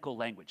rabbinical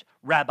language?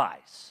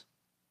 Rabbis.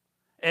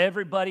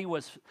 Everybody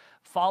was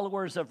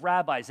followers of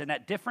rabbis, and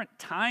at different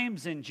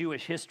times in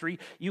Jewish history,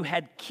 you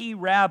had key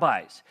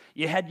rabbis.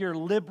 You had your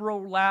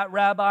liberal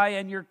rabbi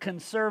and your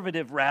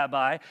conservative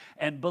rabbi,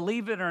 and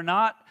believe it or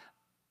not,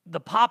 the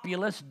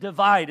populace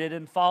divided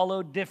and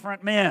followed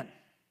different men.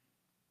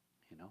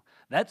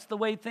 That's the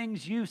way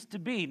things used to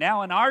be.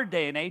 Now, in our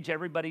day and age,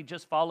 everybody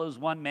just follows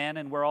one man,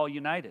 and we're all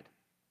united.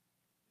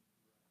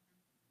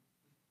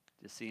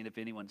 Just seeing if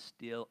anyone's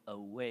still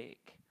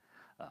awake.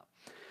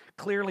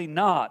 Clearly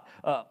not.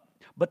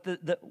 But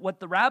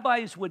what the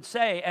rabbis would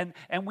say,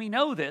 and we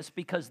know this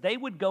because they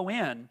would go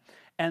in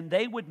and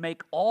they would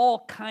make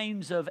all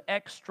kinds of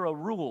extra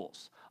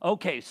rules.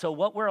 Okay, so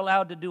what we're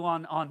allowed to do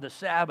on the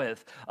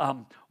Sabbath,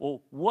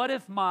 well, what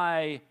if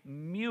my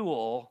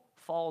mule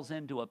falls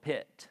into a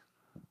pit?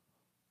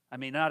 I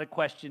mean, not a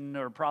question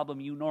or a problem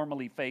you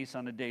normally face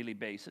on a daily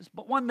basis,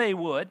 but one they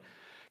would.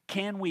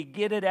 Can we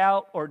get it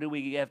out, or do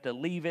we have to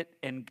leave it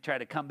and try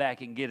to come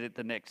back and get it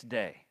the next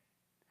day?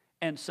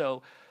 And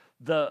so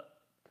the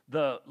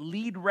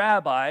lead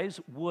rabbis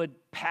would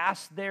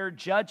pass their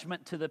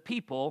judgment to the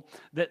people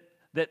that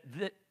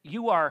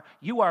you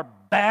are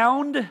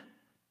bound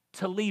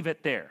to leave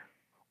it there,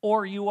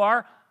 or you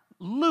are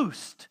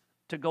loosed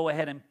to go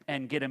ahead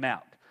and get him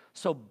out.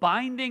 So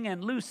binding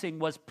and loosing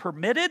was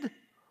permitted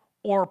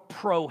or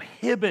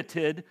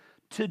prohibited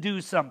to do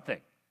something.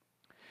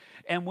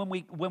 And when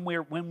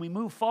we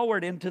move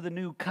forward into the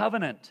new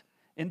covenant,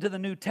 into the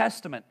New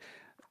Testament,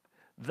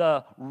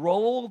 the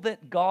role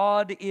that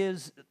God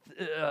is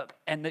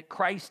and that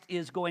Christ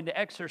is going to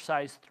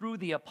exercise through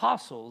the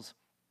apostles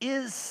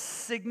is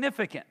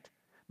significant.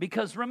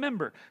 Because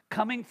remember,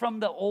 coming from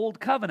the old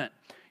covenant,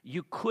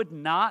 you could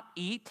not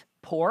eat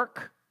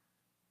pork,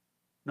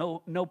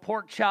 no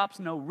pork chops,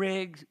 no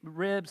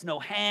ribs, no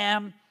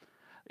ham.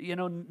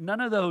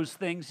 None of those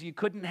things you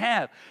couldn't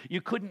have.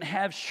 You couldn't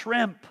have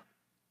shrimp,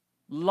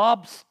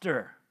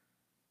 lobster.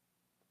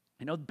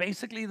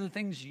 Basically the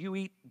things you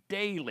eat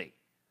daily.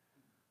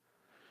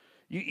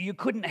 You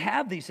couldn't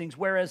have these things,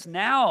 whereas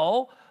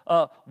now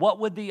what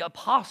would the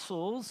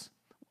apostles,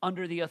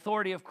 under the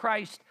authority of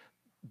Christ,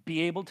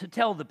 be able to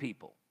tell the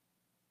people?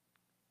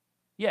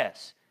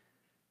 Yes,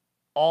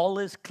 all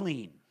is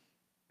clean.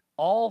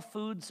 All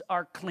foods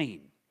are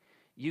clean.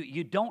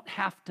 You don't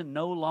have to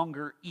no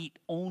longer eat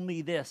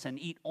only this and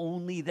eat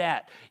only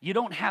that. You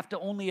don't have to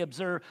only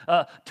observe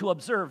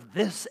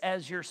this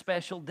as your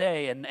special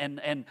day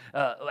and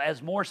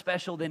as more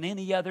special than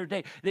any other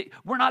day.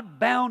 We're not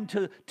bound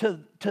to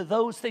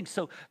those things.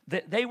 So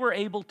they were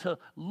able to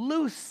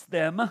loose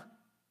them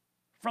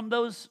from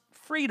those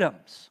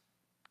freedoms.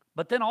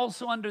 But then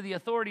also under the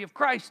authority of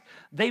Christ,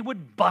 they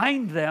would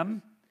bind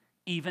them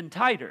even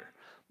tighter.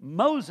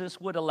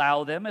 Moses would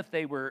allow them, if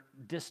they were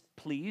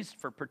displeased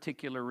for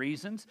particular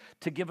reasons,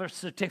 to give a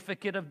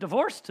certificate of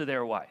divorce to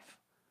their wife.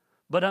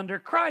 But under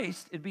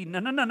Christ, it'd be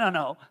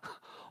no.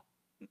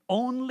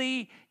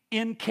 Only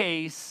in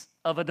case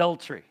of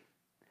adultery.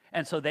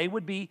 And so they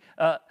would be,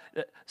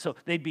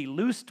 they'd be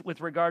loosed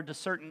with regard to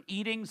certain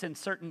eatings and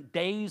certain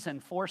days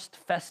and forced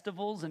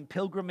festivals and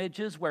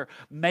pilgrimages where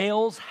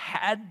males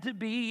had to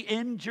be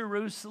in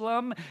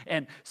Jerusalem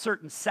and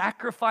certain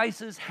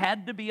sacrifices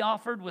had to be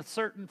offered with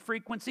certain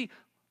frequency,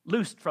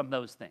 loosed from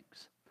those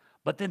things.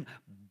 But then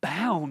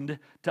bound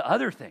to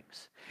other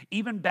things,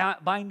 even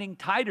binding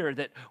tighter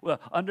that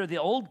under the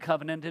old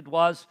covenant it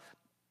was,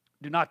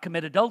 do not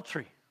commit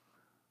adultery.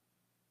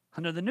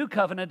 Under the new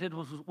covenant it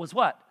was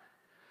what?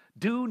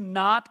 Do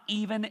not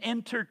even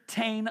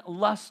entertain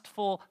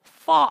lustful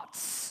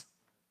thoughts.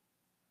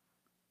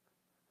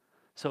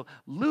 So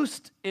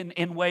loosed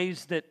in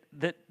ways that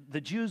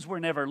the Jews were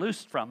never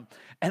loosed from,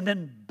 and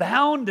then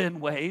bound in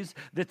ways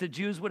that the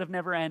Jews would have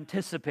never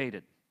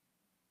anticipated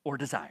or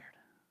desired.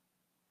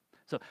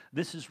 So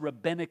this is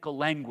rabbinical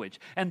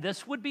language, and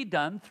this would be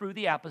done through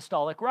the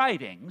apostolic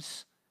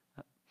writings.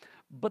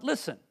 But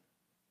listen,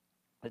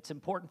 it's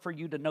important for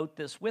you to note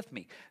this with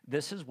me.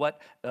 This is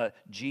what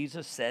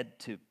Jesus said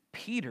to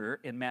Peter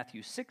in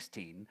Matthew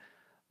 16,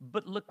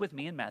 but look with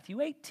me in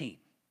Matthew 18,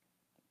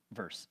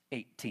 verse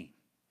 18.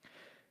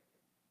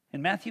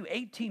 In Matthew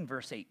 18,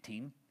 verse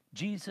 18,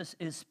 Jesus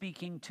is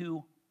speaking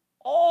to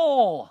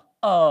all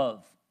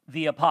of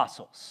the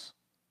apostles.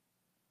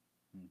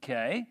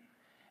 Okay?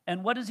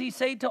 And what does he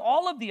say to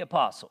all of the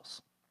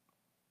apostles?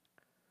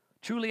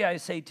 Truly I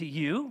say to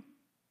you,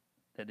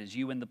 that is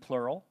you in the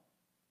plural,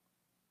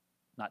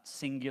 not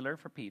singular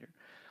for Peter,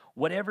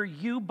 whatever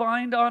you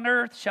bind on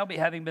earth shall be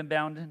having been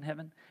bound in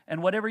heaven,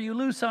 and whatever you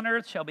loose on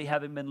earth shall be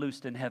having been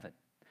loosed in heaven.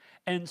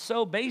 And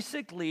so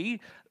basically,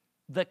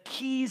 the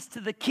keys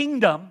to the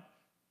kingdom,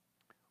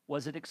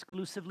 was it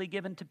exclusively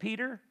given to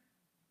Peter?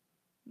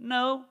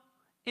 No,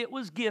 it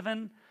was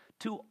given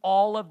to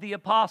all of the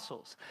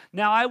apostles.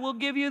 Now, I will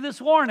give you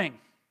this warning.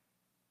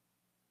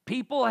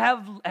 People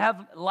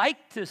have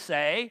liked to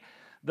say,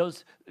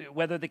 those,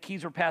 whether the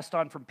keys were passed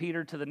on from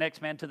Peter to the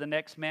next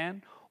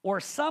man, or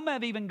some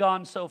have even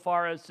gone so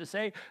far as to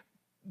say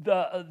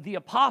the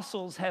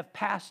apostles have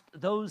passed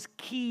those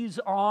keys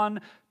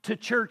on to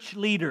church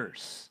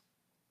leaders.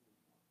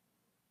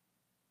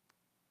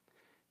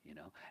 You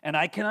know, and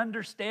I can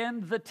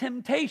understand the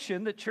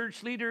temptation that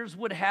church leaders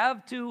would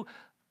have to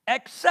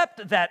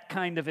accept that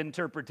kind of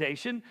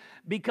interpretation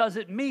because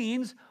it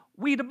means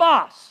we the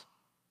boss.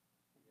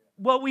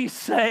 What we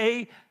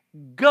say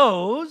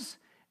goes,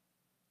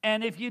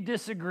 and if you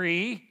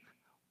disagree,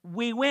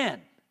 we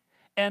win.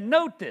 And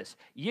note this,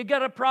 you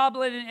got a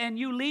problem and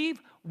you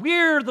leave,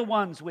 we're the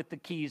ones with the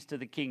keys to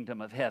the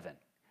kingdom of heaven.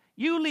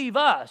 You leave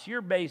us,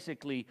 you're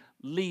basically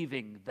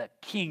leaving the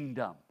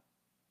kingdom.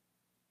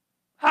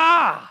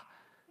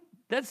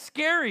 That's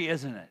scary,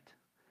 isn't it?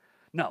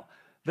 No,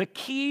 the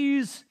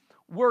keys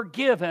were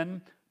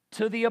given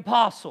to the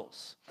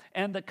apostles,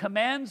 and the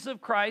commands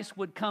of Christ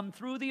would come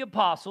through the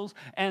apostles,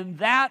 and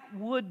that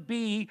would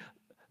be,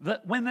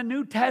 when the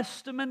New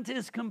Testament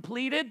is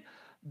completed,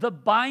 the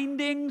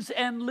bindings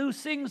and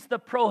loosings, the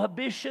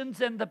prohibitions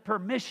and the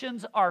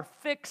permissions are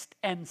fixed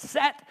and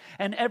set,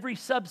 and every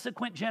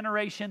subsequent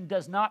generation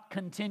does not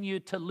continue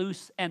to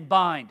loose and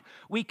bind.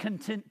 We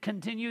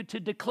continue to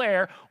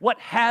declare what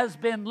has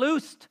been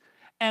loosed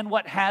and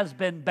what has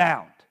been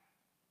bound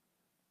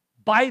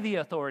by the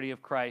authority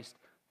of Christ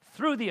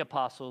through the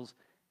apostles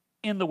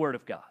in the Word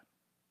of God.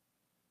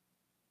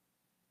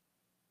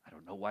 I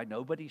don't know why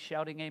nobody's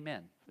shouting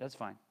amen. That's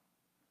fine.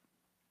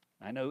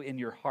 I know in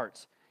your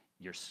hearts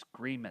you're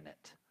screaming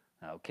it.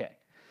 Okay.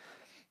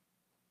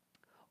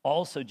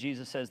 Also,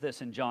 Jesus says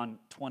this in John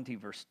 20,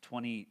 verse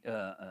 20,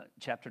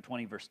 chapter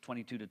 20, verse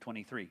 22 to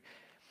 23.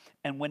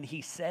 And when he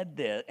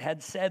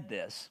had said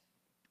this,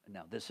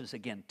 now this is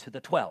again to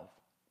the 12.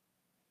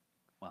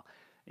 Well,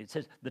 it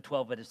says the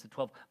 12, but it's the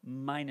 12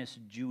 minus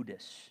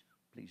Judas.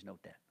 Please note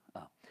that.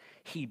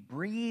 He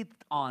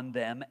breathed on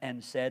them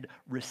and said,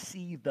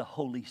 receive the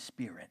Holy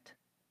Spirit.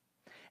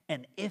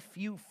 And if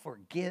you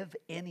forgive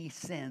any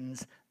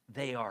sins,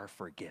 they are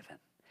forgiven.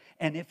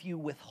 And if you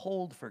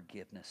withhold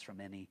forgiveness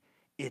from any,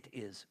 it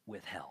is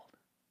withheld.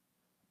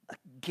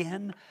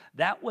 Again,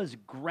 that was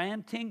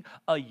granting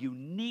a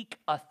unique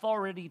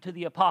authority to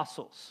the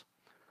apostles.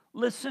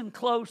 Listen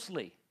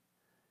closely.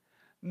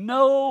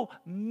 No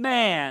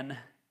man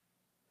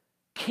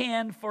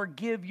can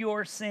forgive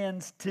your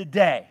sins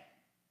today.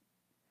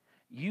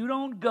 You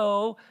don't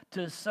go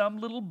to some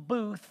little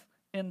booth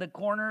in the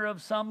corner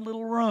of some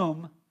little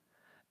room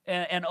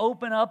and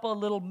open up a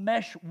little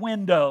mesh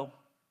window,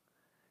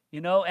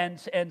 and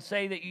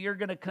say that you're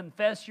going to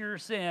confess your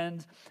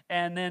sins,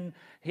 and then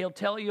he'll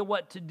tell you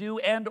what to do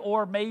and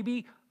or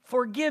maybe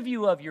forgive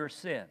you of your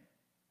sin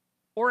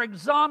or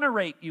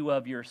exonerate you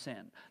of your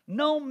sin.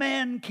 No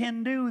man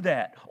can do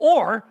that.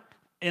 Or,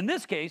 in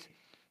this case,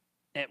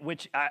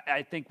 which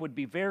I think would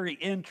be very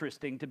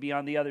interesting to be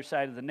on the other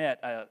side of the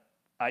net,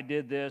 I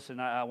did this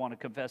and I want to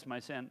confess my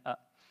sin.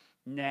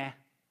 Nah.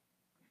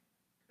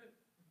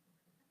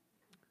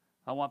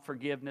 I want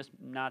forgiveness,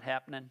 not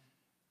happening.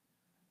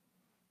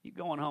 You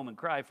going home and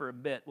cry for a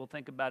bit. We'll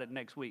think about it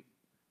next week.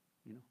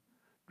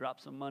 Drop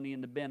some money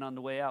in the bin on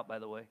the way out, by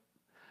the way.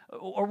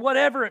 Or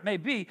whatever it may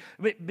be,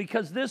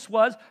 because this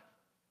was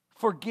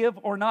forgive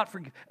or not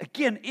forgive.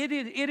 Again, it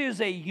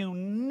is a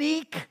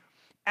unique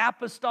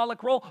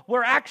apostolic role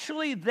where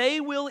actually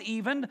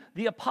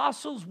the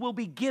apostles will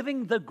be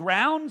giving the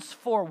grounds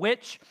for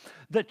which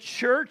the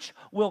church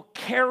will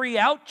carry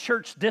out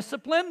church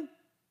discipline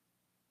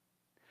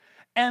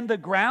and the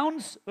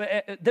grounds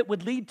that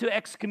would lead to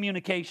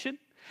excommunication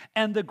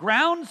and the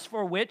grounds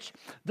for which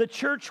the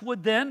church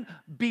would then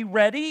be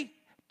ready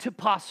to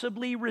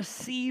possibly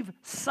receive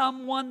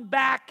someone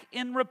back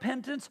in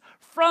repentance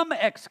from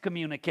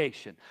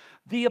excommunication.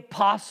 The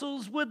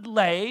apostles would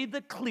lay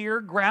the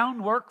clear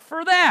groundwork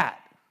for that.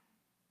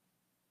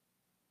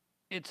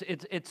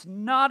 It's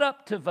not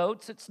up to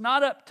votes. It's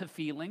not up to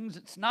feelings.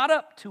 It's not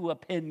up to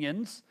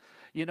opinions.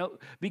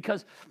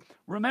 Because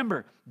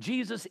remember,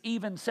 Jesus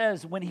even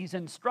says when he's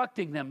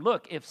instructing them,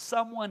 look, if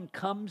someone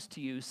comes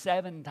to you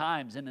 7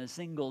 times in a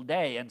single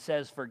day and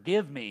says,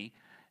 forgive me,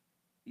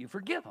 you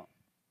forgive them.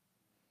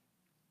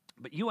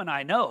 But you and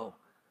I know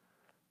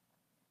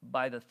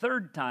by the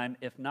 3rd time,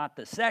 if not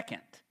the 2nd,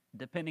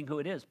 depending who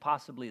it is,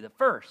 possibly the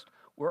 1st,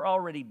 we're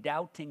already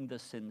doubting the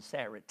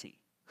sincerity.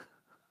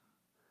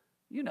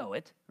 You know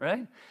it,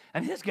 right? I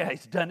mean, this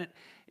guy's done it.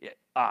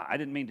 I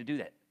didn't mean to do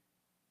that.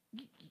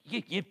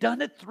 You've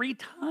done it 3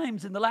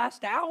 times in the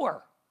last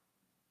hour.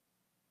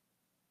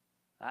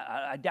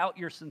 I doubt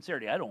your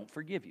sincerity. I don't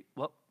forgive you.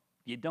 Well,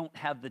 you don't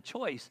have the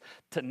choice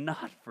to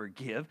not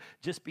forgive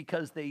just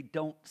because they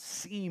don't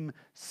seem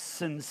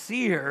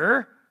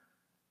sincere,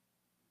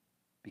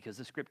 because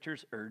the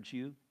scriptures urge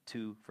you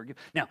to forgive.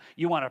 Now,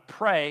 you want to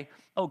pray,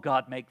 oh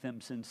God, make them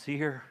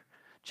sincere.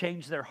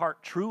 Change their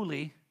heart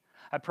truly.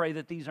 I pray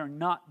that these are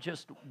not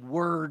just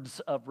words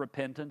of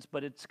repentance,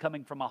 but it's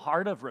coming from a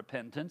heart of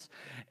repentance,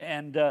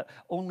 and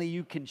only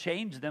you can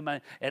change them.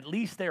 At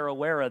least they're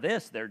aware of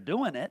this. They're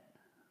doing it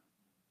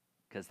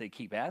because they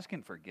keep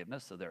asking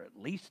forgiveness, so they're at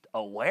least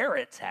aware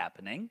it's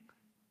happening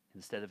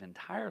instead of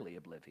entirely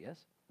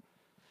oblivious.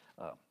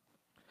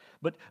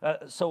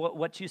 So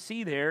what you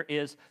see there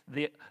is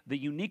the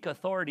unique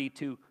authority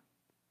to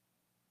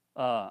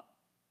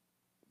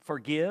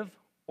forgive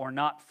or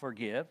not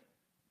forgive,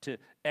 to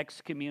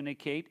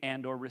excommunicate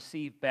and or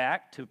receive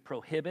back, to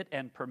prohibit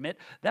and permit.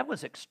 That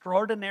was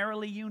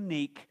extraordinarily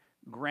unique,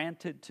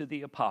 granted to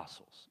the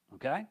apostles,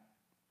 okay?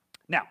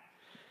 Now,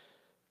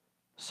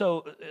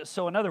 so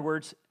in other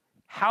words,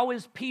 how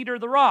is Peter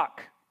the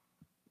rock?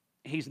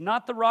 He's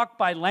not the rock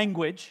by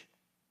language,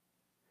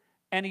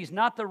 and he's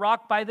not the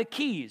rock by the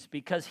keys,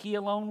 because he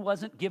alone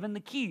wasn't given the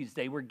keys.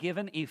 They were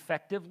given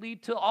effectively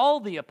to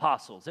all the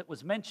apostles. It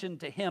was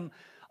mentioned to him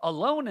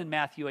alone in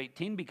Matthew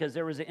 18 because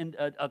there was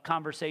a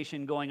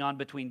conversation going on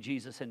between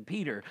Jesus and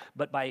Peter.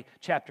 But by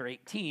chapter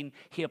 18,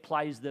 he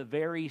applies the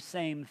very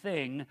same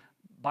thing,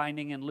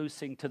 binding and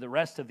loosing, to the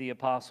rest of the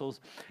apostles,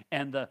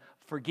 and the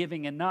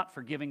forgiving and not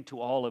forgiving to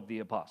all of the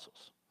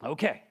apostles.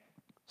 Okay,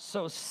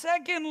 so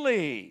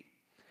secondly,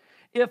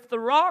 if the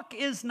rock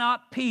is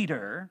not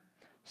Peter,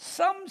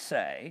 some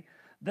say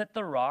that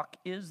the rock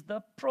is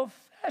the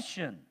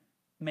profession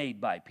made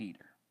by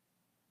Peter.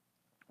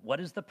 What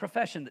is the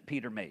profession that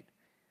Peter made?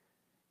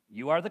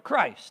 You are the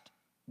Christ,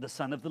 the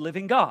Son of the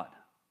living God.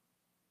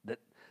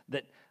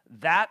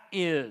 That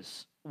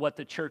is what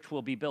the church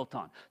will be built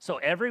on. So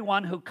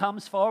everyone who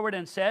comes forward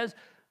and says,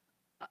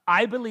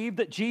 I believe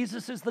that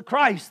Jesus is the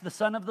Christ, the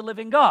Son of the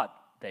living God,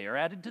 they are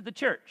added to the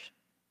church.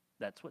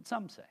 That's what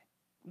some say,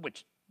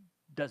 which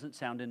doesn't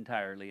sound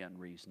entirely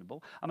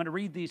unreasonable. I'm going to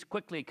read these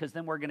quickly because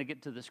then we're going to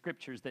get to the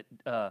scriptures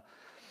that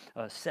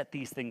set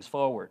these things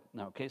forward.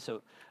 Okay,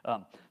 so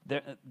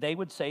they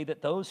would say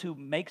that those who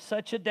make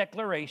such a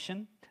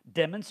declaration,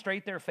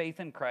 demonstrate their faith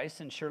in Christ,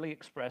 and surely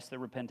express their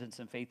repentance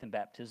and faith in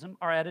baptism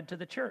are added to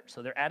the church.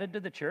 So they're added to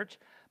the church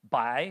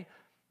by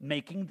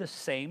making the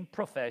same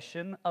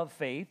profession of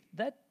faith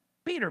that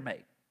Peter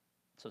made.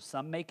 So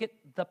some make it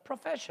the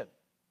profession.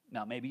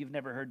 Now, maybe you've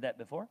never heard that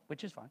before,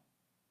 which is fine.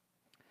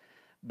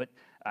 But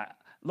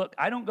look,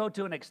 I don't go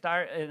to an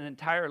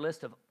entire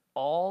list of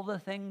all the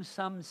things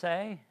some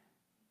say,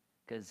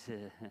 because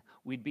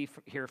we'd be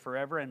here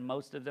forever, and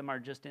most of them are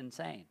just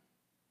insane.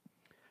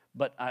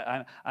 But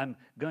I'm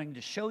going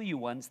to show you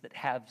ones that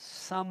have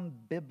some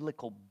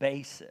biblical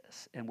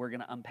basis, and we're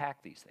going to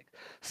unpack these things.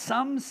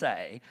 Some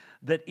say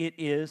that it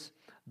is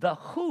the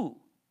who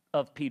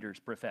of Peter's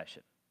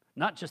profession.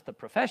 Not just the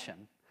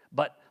profession,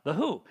 but the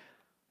who.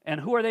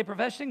 And who are they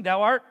professing?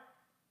 Thou art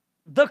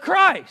the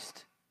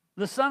Christ,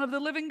 the Son of the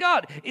living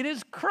God. It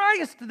is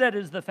Christ that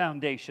is the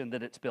foundation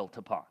that it's built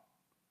upon.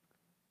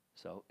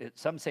 So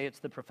some say it's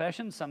the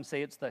profession, some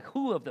say it's the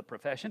who of the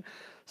profession,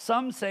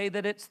 some say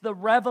that it's the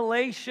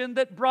revelation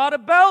that brought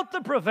about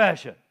the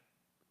profession.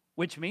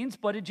 Which means,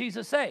 what did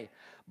Jesus say?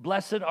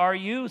 Blessed are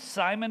you,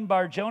 Simon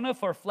Bar-Jonah,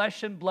 for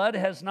flesh and blood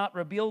has not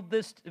revealed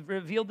this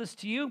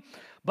to you,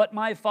 but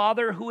my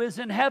Father who is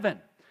in heaven.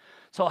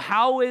 So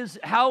what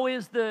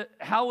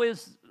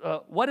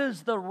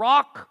is the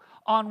rock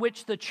on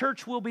which the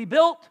church will be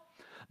built?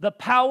 The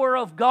power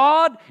of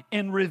God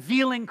in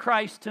revealing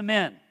Christ to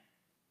men.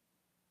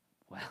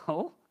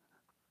 Well,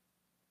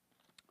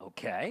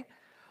 okay.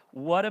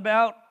 What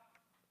about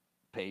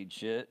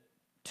page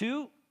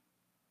 2,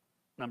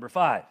 number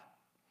 5?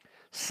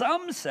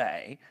 Some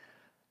say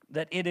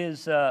that it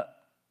is the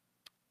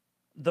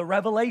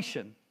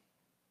revelation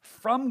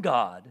from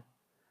God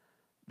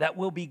that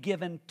will be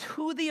given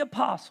to the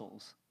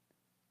apostles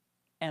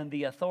and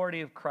the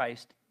authority of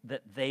Christ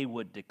that they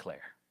would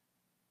declare.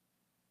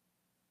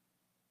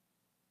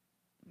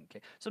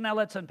 Okay, so now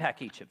let's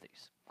unpack each of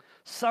these.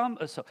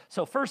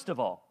 So first of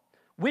all,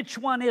 which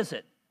one is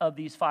it of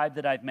these 5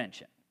 that I've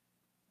mentioned?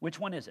 Which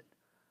one is it?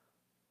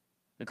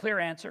 The clear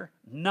answer,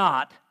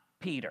 not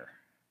Peter.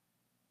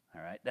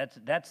 All right,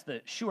 that's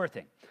the sure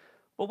thing.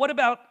 But what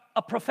about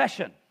a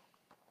profession?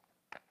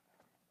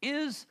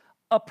 Is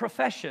a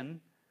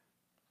profession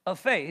of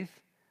faith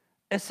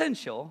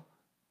essential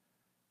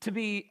to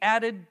be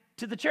added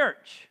to the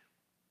church?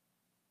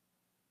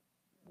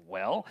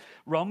 Well,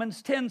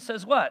 Romans 10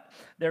 says what?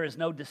 There is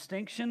no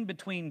distinction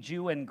between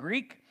Jew and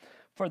Greek,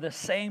 for the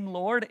same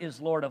Lord is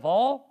Lord of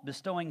all,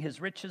 bestowing his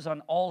riches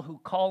on all who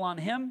call on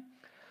him.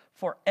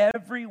 For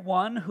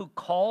everyone who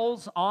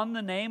calls on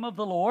the name of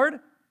the Lord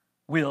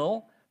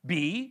will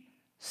be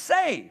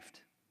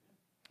saved.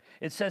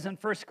 It says in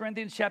 1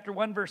 Corinthians chapter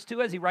 1, verse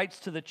 2, as he writes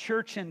to the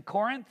church in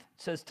Corinth,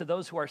 it says to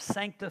those who are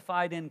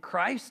sanctified in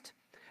Christ,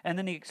 and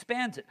then he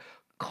expands it,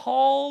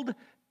 called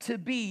to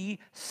be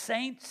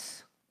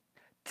saints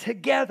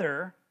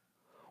together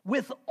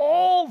with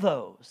all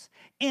those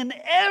in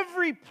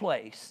every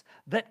place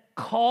that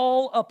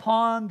call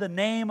upon the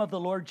name of the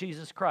Lord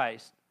Jesus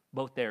Christ,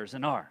 both theirs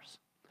and ours.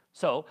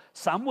 So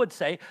some would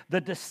say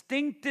the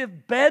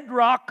distinctive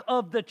bedrock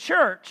of the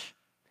church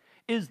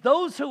is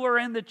those who are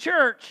in the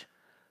church,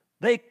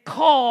 they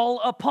call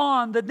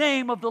upon the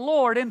name of the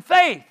Lord in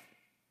faith.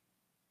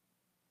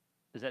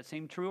 Does that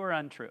seem true or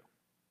untrue?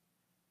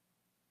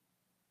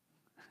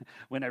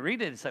 When I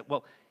read it, it's like,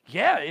 well,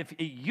 yeah, if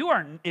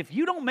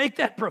you don't make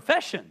that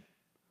profession,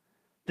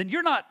 then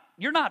you're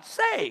not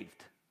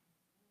saved.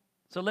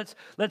 So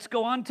let's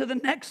go on to the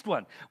next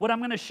one. What I'm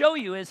going to show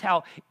you is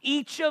how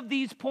each of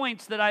these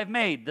points that I've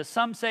made, the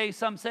some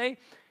say,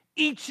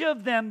 each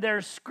of them,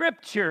 there's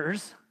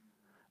scriptures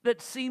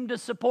that seem to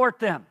support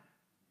them.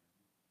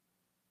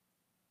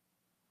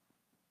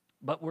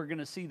 But we're going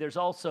to see there's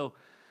also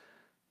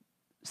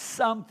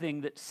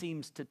something that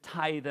seems to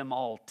tie them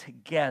all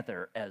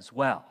together as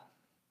well.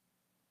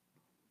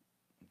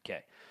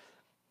 Okay.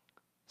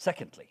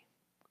 Secondly,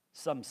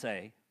 some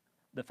say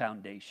the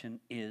foundation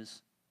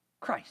is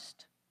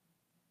Christ.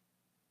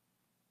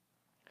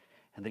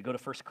 And they go to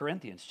 1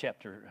 Corinthians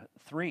chapter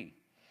 3,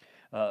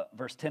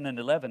 verse 10 and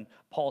 11.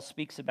 Paul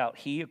speaks about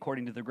he,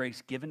 according to the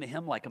grace given to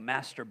him, like a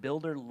master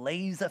builder,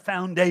 lays a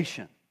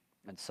foundation.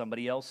 And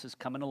somebody else is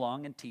coming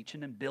along and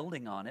teaching and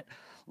building on it.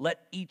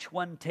 Let each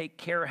one take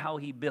care how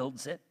he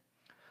builds it.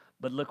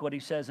 But look what he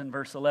says in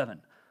verse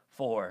 11.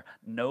 For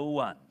no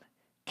one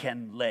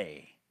can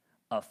lay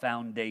a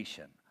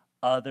foundation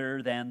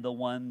other than the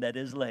one that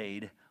is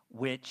laid,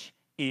 which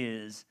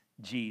is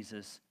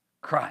Jesus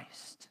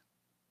Christ.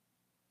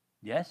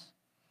 Yes?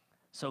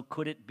 So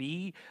could it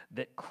be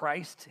that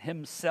Christ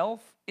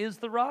himself is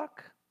the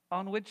rock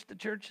on which the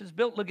church is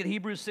built? Look at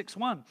Hebrews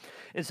 6:1.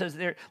 It says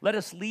there, let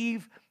us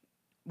leave,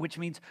 which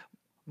means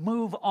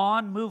move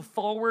on, move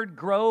forward,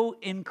 grow,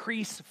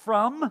 increase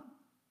from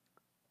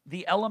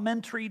the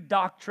elementary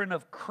doctrine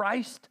of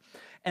Christ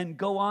and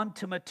go on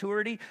to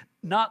maturity,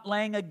 not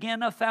laying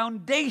again a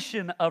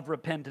foundation of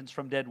repentance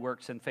from dead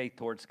works and faith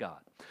towards God.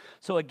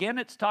 So again,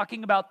 it's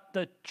talking about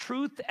the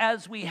truth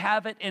as we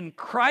have it in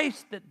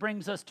Christ that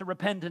brings us to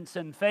repentance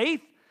and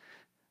faith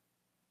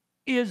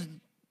is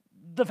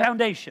the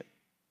foundation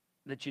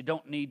that you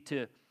don't need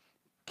to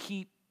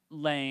keep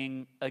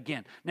laying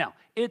again. Now,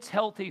 it's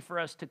healthy for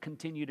us to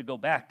continue to go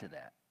back to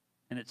that.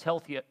 And it's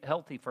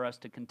healthy for us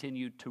to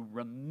continue to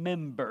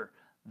remember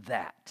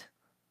that.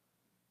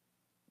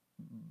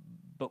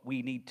 But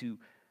we need to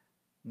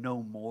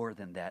know more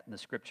than that, and the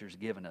Scripture's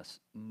given us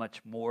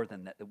much more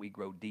than that we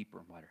grow deeper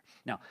and wider.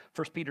 Now,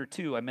 1 Peter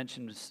 2, I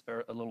mentioned this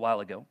a little while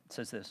ago, it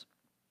says this,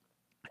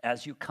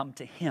 as you come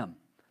to him,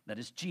 that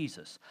is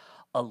Jesus,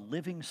 a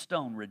living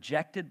stone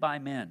rejected by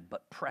men,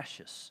 but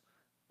precious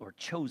or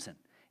chosen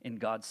in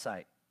God's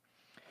sight.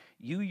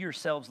 You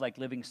yourselves, like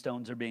living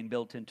stones, are being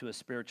built into a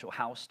spiritual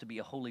house to be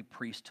a holy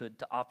priesthood,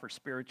 to offer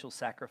spiritual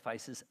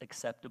sacrifices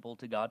acceptable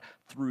to God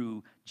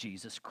through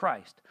Jesus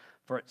Christ.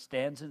 For it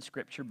stands in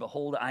Scripture,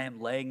 behold, I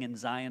am laying in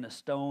Zion a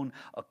stone,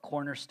 a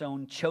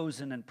cornerstone,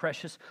 chosen and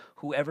precious.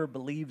 Whoever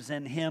believes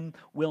in him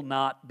will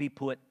not be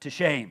put to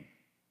shame.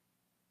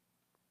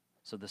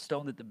 So the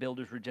stone that the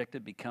builders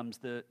rejected becomes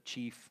the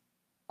chief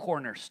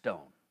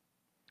cornerstone.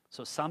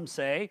 So some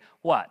say,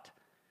 what?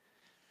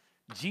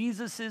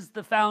 Jesus is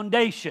the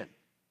foundation.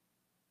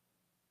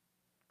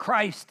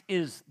 Christ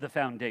is the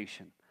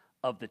foundation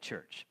of the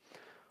church.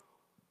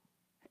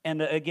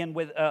 And again,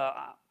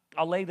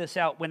 I'll lay this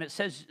out. When it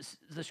says,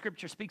 the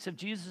Scripture speaks of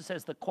Jesus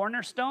as the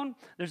cornerstone,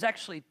 there's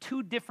actually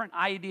two different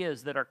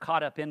ideas that are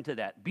caught up into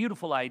that.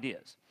 Beautiful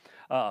ideas.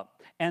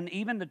 And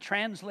even the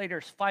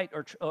translators fight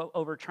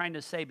over trying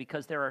to say,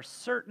 because there are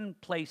certain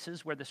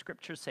places where the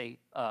Scriptures say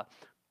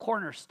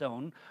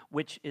cornerstone,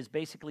 which is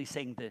basically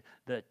saying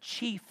the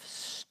chief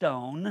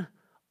stone,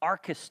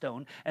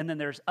 archistone, and then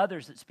there's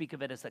others that speak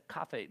of it as the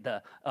kaphe,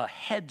 the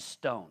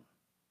headstone.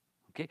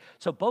 Okay,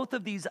 so both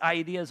of these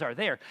ideas are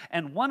there,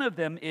 and one of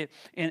them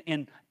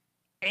in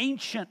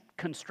ancient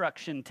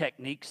construction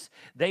techniques,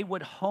 they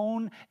would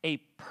hone a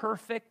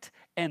perfect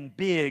and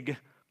big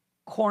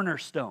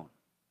cornerstone,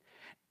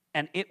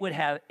 and it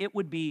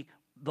would be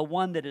the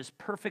one that is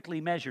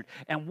perfectly measured.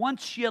 And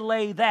once you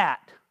lay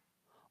that,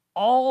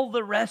 all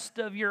the rest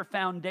of your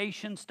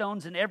foundation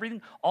stones and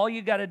everything, all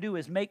you got to do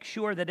is make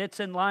sure that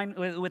it's in line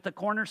with the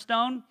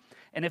cornerstone.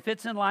 And if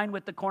it's in line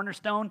with the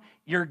cornerstone,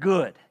 you're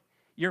good.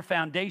 Your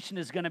foundation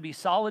is going to be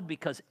solid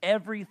because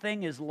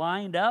everything is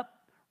lined up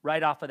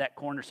right off of that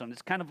cornerstone.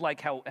 It's kind of like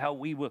how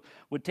we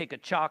would take a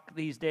chalk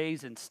these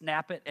days and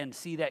snap it and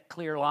see that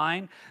clear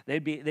line.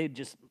 They'd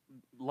just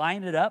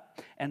line it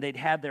up and they'd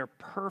have their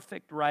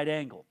perfect right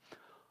angle.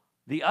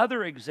 The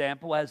other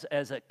example as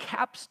a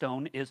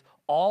capstone is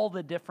all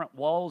the different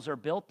walls are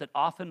built that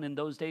often in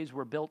those days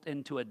were built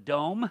into a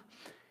dome,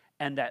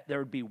 and that there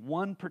would be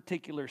one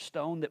particular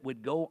stone that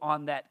would go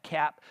on that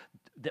cap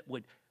that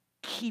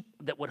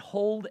would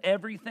hold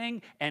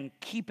everything and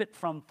keep it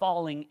from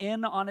falling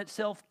in on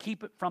itself,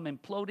 keep it from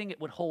imploding.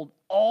 It would hold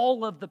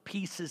all of the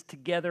pieces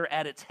together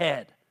at its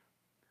head.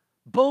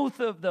 Both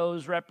of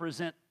those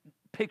represent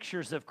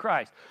pictures of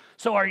Christ.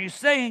 So are you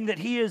saying that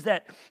he is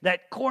that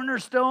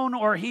cornerstone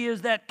or he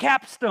is that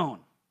capstone?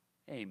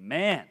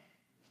 Amen.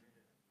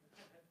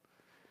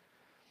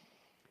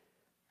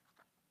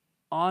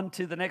 On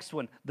to the next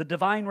one, the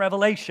divine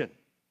revelation.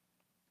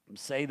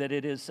 Say that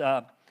it is,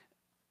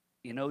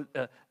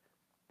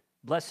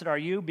 blessed are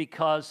you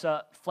because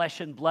flesh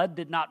and blood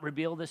did not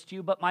reveal this to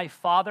you, but my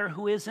Father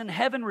who is in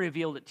heaven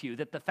revealed it to you.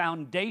 That the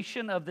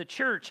foundation of the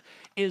church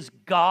is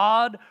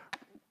God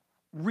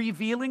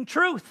revealing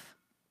truth.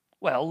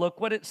 Well, look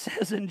what it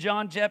says in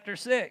John chapter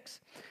 6.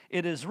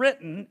 It is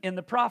written in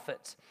the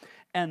prophets,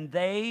 and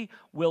they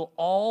will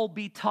all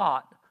be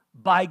taught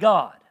by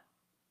God.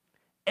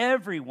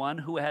 Everyone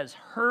who has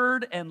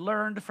heard and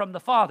learned from the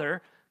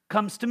Father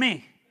comes to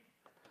me.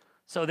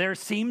 So there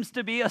seems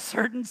to be a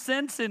certain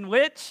sense in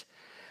which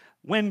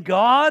when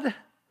God,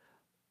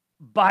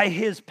 by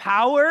his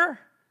power,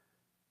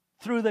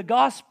 through the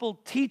gospel,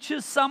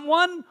 teaches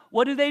someone,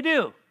 what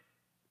do?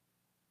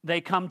 They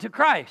come to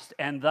Christ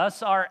and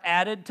thus are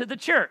added to the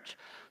church.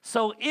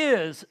 So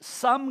is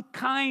some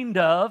kind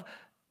of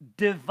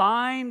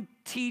divine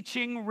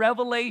teaching,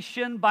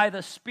 revelation by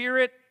the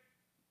Spirit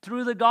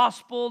through the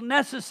gospel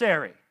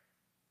necessary?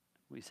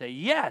 We say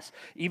yes.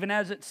 Even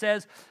as it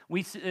says,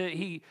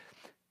 he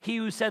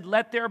who said,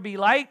 let there be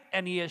light,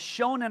 and he has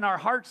shown in our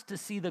hearts to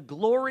see the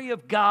glory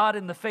of God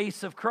in the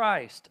face of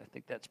Christ. I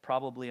think that's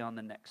probably on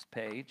the next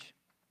page.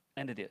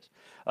 And it is.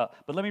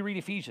 But let me read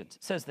Ephesians.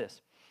 It says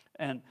this,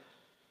 and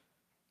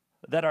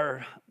that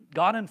our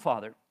God and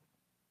Father,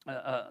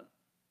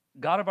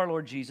 God of our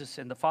Lord Jesus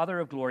and the Father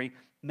of glory,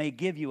 may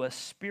give you a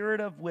spirit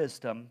of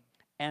wisdom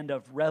and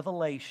of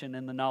revelation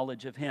in the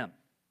knowledge of him.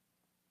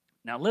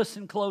 Now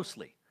listen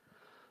closely.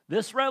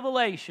 This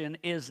revelation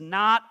is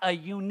not a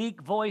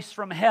unique voice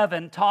from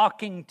heaven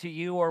talking to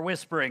you or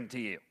whispering to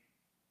you.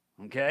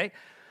 Okay?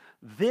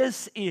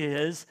 This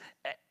is,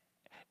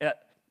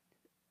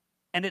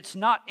 and it's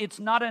not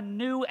a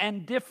new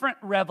and different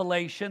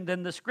revelation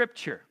than the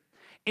Scripture.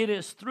 It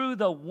is through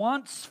the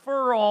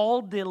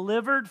once-for-all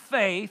delivered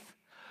faith,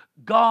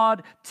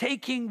 God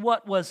taking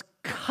what was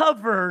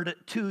covered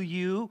to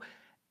you,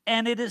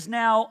 and it is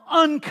now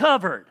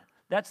uncovered.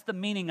 That's the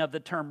meaning of the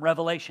term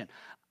revelation.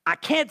 I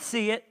can't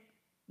see it,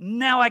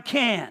 now I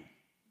can.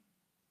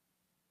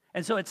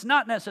 And so it's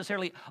not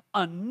necessarily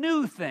a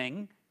new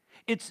thing,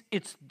 it's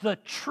the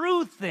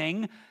true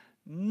thing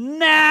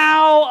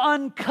now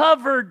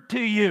uncovered to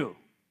you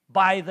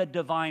by the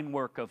divine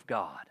work of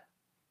God.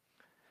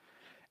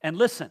 And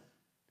listen,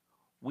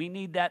 we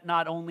need that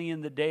not only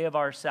in the day of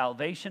our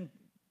salvation.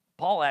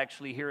 Paul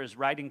actually here is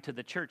writing to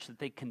the church that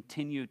they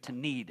continue to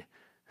need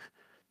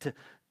to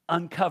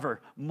uncover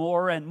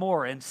more and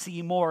more and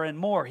see more and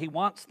more. He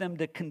wants them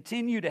to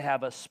continue to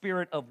have a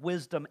spirit of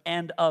wisdom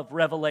and of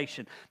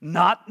revelation.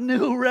 Not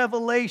new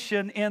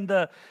revelation in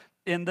the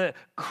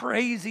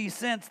crazy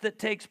sense that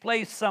takes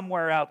place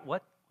somewhere out.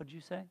 What would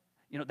you say?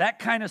 You know, that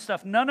kind of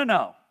stuff.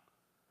 No.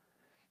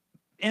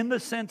 In the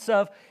sense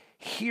of,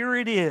 here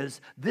it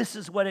is, this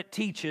is what it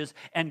teaches,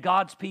 and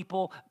God's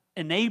people,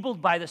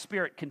 enabled by the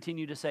Spirit,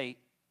 continue to say,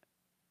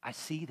 I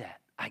see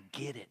that, I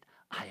get it,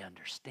 I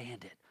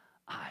understand it,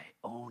 I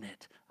own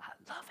it, I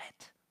love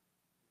it.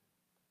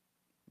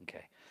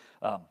 Okay.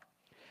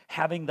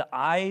 Having the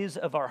eyes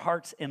of our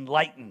hearts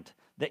enlightened,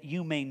 that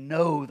you may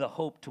know the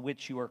hope to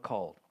which you are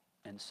called,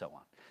 and so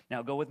on.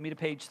 Now go with me to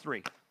page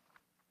 3.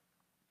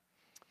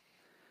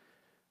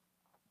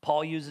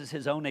 Paul uses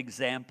his own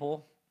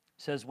example.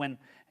 Says, when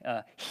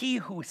he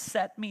who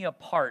set me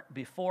apart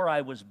before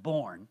I was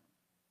born,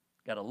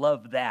 got to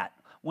love that.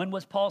 When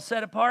was Paul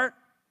set apart?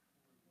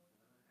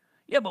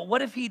 Yeah, but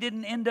what if he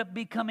didn't end up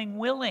becoming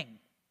willing?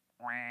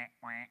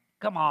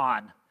 Come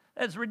on,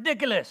 that's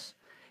ridiculous.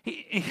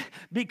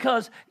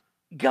 Because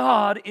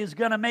God is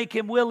going to make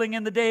him willing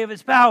in the day of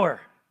his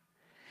power.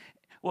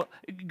 Well,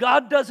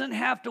 God doesn't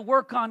have to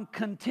work on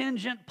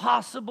contingent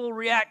possible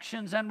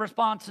reactions and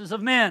responses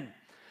of men.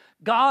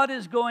 God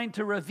is going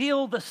to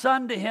reveal the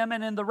Son to him,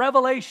 and in the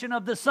revelation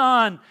of the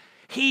Son,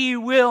 he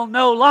will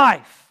know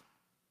life.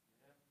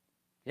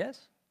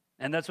 Yes?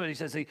 And that's what he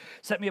says. He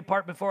set me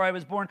apart before I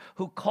was born,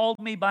 who called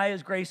me by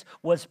his grace,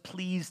 was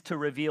pleased to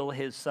reveal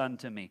his Son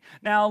to me.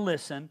 Now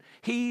listen,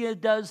 he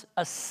does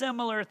a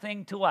similar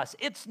thing to us.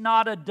 It's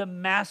not a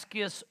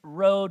Damascus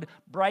road,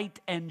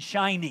 bright and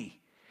shiny.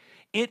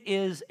 It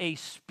is a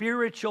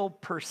spiritual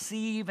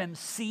perceive and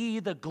see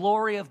the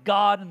glory of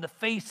God in the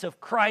face of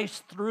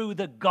Christ through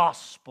the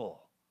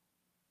gospel.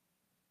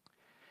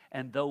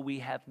 And though we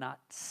have not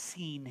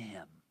seen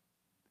him,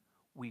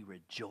 we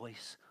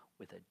rejoice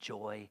with a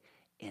joy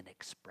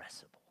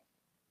inexpressible.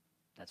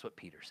 That's what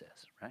Peter says,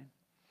 right?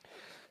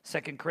 2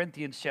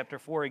 Corinthians chapter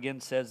 4 again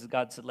says,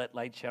 God said, let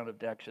light shine out of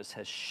darkness,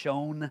 has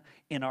shone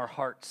in our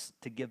hearts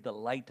to give the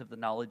light of the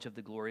knowledge of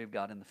the glory of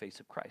God in the face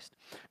of Christ.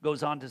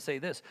 Goes on to say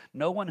this,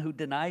 no one who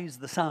denies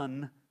the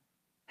Son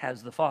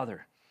has the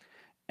Father,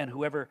 and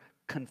whoever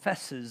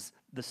confesses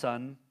the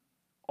Son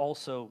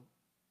also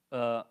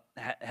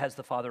has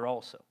the Father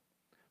also.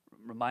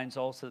 Reminds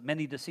also that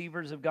many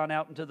deceivers have gone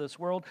out into this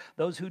world,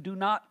 those who do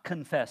not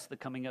confess the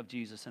coming of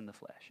Jesus in the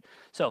flesh.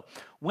 So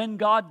when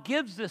God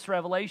gives this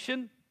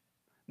revelation,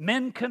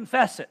 men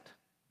confess it.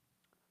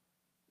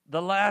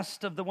 The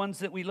last of the ones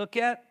that we look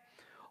at.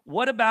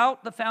 What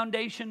about the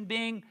foundation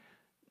being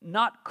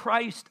not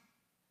Christ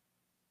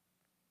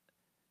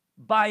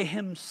by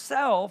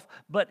himself,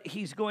 but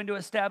he's going to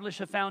establish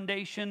a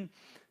foundation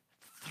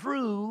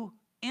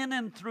in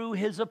and through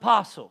his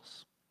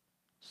apostles?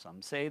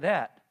 Some say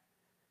that.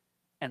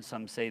 And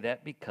some say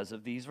that because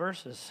of these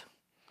verses.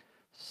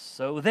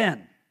 So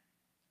then,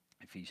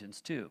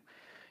 Ephesians 2,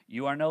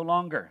 you are no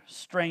longer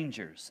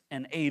strangers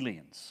and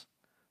aliens,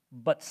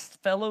 but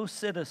fellow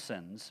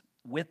citizens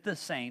with the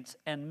saints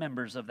and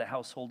members of the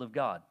household of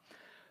God,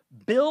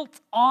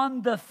 built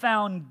on the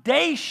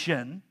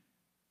foundation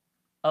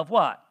of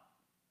what?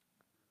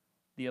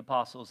 The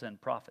apostles and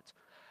prophets.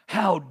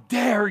 How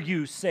dare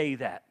you say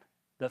that?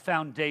 The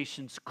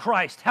foundation's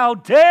Christ. How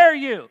dare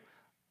you?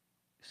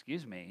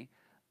 Excuse me,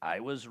 I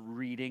was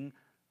reading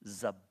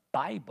the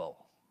Bible.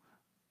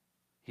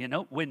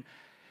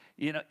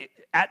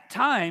 At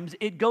times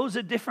it goes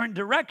a different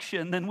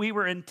direction than we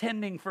were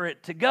intending for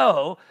it to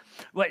go.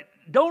 Wait,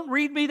 don't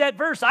read me that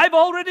verse. I've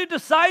already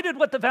decided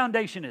what the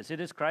foundation is.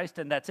 It is Christ,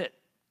 and that's it.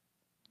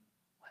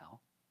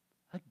 Well,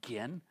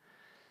 again,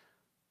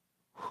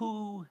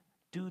 who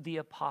do the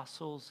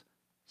apostles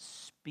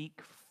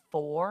speak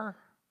for?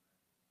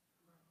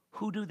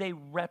 Who do they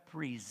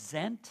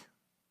represent?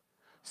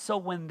 So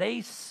when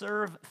they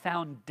serve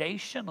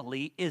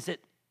foundationally, is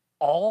it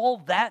all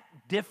that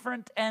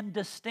different and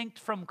distinct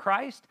from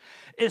Christ?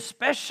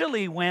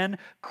 Especially when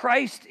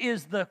Christ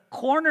is the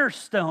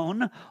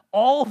cornerstone,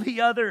 all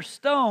the other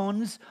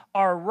stones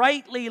are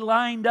rightly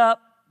lined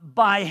up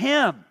by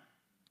him.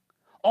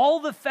 All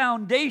the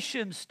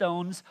foundation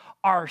stones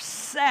are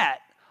set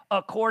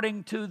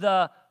according to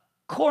the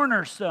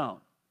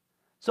cornerstone.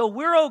 So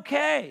we're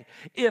okay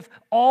if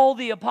all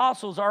the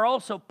apostles are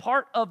also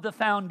part of the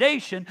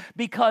foundation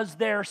because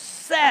they're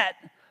set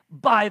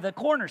by the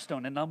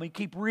cornerstone. And then we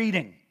keep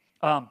reading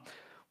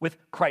with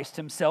Christ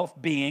himself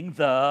being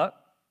the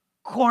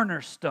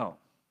cornerstone. All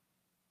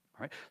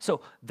right?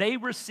 So they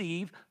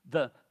receive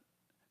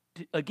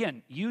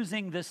again,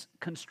 using this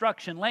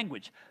construction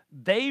language,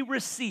 they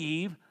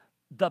receive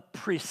the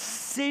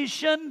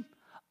precision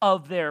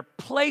of their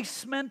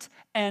placement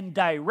and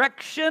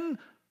direction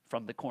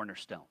from the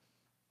cornerstone.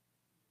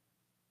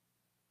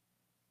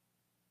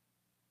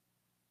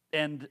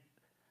 And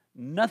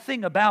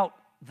nothing about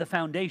the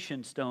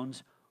foundation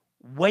stones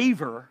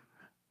waver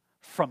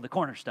from the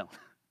cornerstone.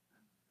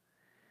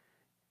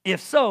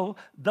 If so,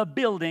 the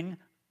building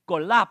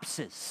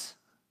collapses.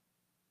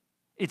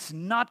 It's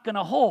not going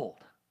to hold.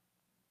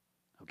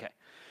 Okay.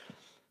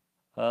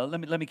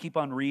 Let me keep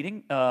on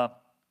reading.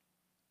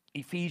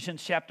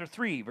 Ephesians chapter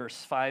 3,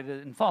 verse 5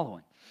 and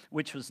following,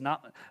 which was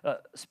not,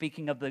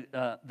 speaking of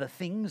the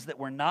things that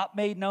were not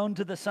made known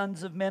to the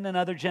sons of men in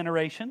other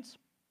generations,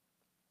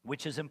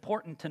 which is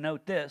important to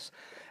note this,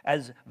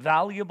 as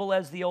valuable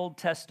as the Old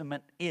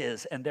Testament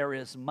is, and there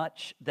is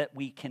much that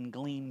we can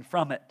glean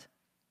from it,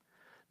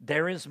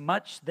 there is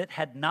much that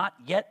had not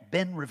yet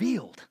been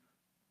revealed.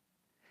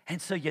 And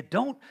so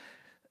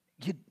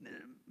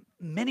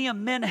many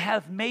men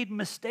have made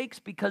mistakes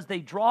because they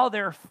draw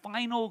their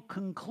final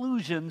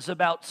conclusions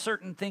about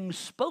certain things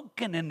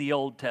spoken in the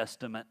Old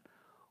Testament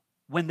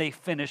when they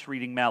finish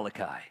reading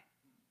Malachi.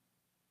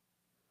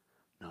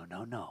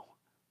 No.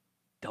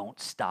 Don't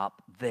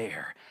stop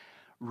there.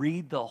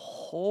 Read the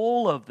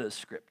whole of the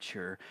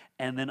Scripture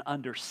and then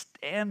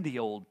understand the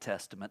Old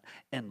Testament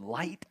in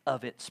light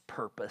of its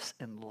purpose,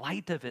 in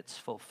light of its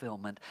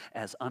fulfillment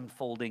as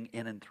unfolding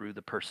in and through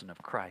the person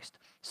of Christ.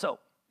 So,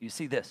 you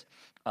see this.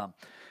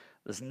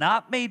 Was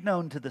not made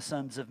known to the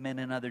sons of men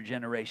in other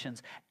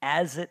generations,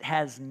 as it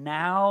has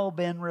now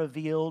been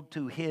revealed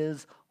to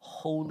his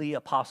holy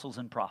apostles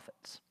and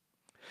prophets.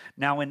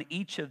 Now, in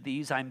each of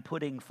these, I'm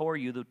putting for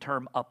you the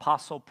term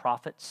apostle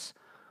prophets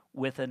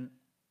with a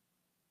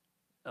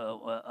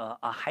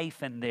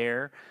hyphen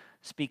there,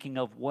 speaking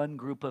of one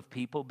group of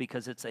people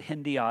because it's a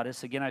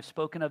Hendiadys. Again, I've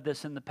spoken of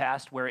this in the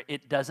past where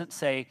it doesn't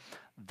say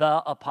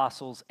the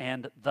apostles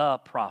and the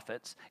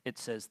prophets. It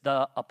says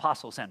the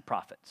apostles and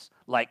prophets,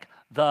 like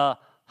the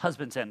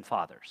husbands and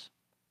fathers.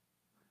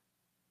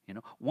 You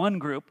know, one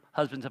group,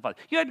 husbands and fathers.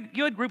 You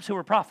had groups who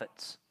were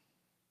prophets,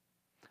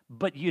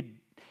 but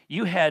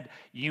you had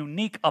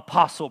unique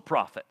apostle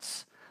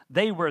prophets.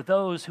 They were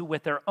those who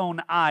with their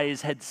own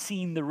eyes had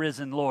seen the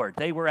risen Lord.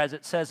 They were, as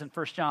it says in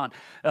 1 John,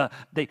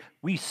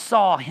 we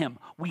saw him,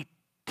 we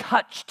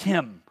touched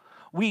him,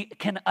 we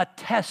can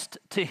attest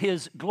to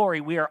his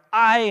glory. We are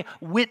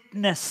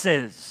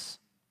eyewitnesses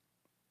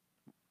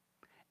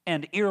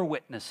and ear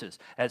witnesses.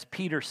 As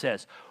Peter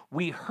says,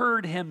 we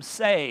heard him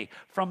say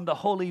from the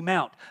holy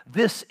mount,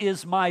 "This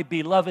is my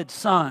beloved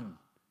Son,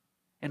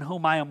 in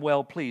whom I am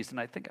well pleased." And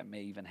I think I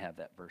may even have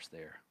that verse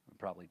there. I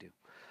probably do.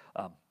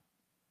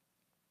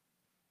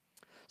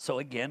 So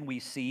again, we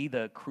see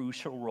the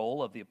crucial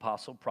role of the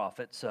apostle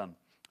prophets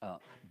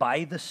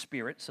by the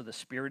Spirit. So the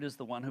Spirit is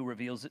the one who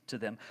reveals it to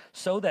them.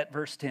 So that,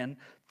 verse 10,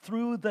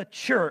 through the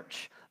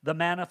church, the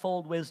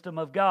manifold wisdom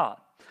of God.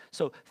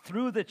 So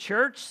through the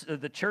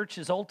church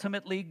is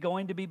ultimately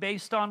going to be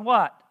based on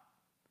what?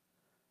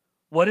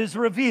 What is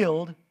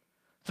revealed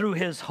through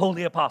his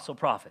holy apostle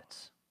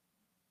prophets.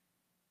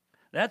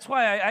 That's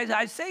why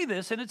I say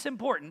this, and it's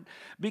important,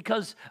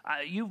 because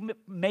you've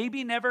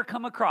maybe never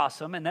come across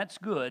them, and that's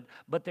good,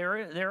 but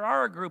there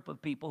are a group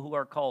of people who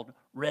are called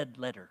red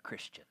letter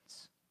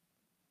Christians.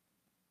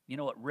 You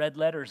know what red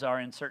letters are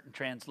in certain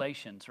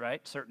translations,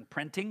 right? Certain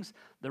printings.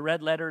 The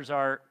red letters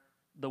are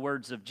the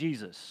words of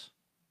Jesus.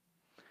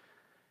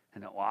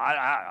 And well,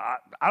 I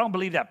don't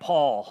believe that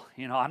Paul,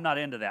 I'm not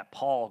into that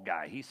Paul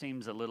guy. He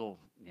seems a little,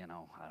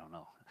 I don't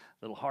know.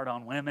 A little hard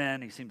on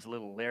women. He seems a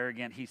little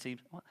arrogant.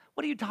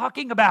 What are you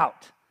talking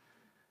about?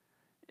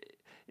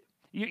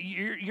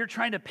 You're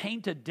trying to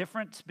paint a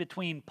difference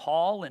between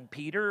Paul and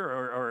Peter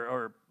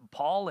or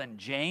Paul and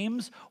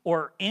James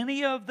or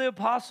any of the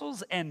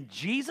apostles and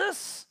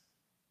Jesus?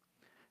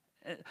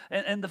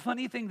 And the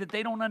funny thing that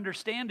they don't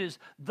understand is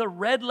the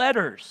red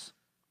letters.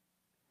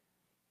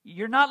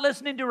 You're not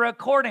listening to a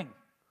recording.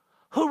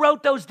 Who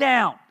wrote those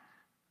down?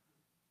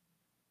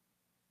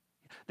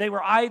 They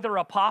were either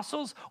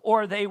apostles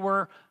or they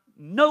were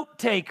note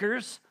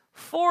takers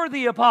for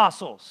the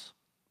apostles.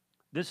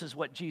 This is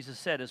what Jesus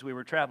said as we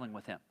were traveling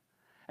with him.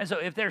 And so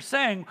if they're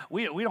saying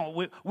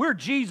we're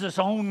Jesus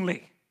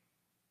only.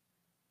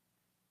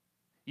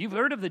 You've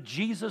heard of the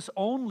Jesus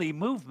only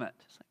movement.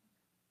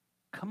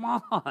 Come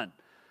on.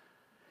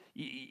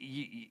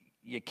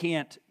 You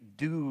can't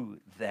do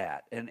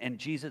that. And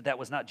Jesus, that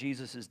was not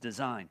Jesus'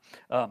 design.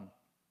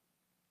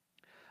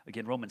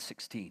 Again, Romans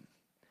 16.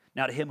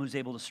 Now to him who's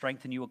able to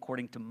strengthen you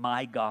according to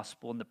my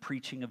gospel and the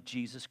preaching of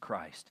Jesus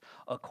Christ,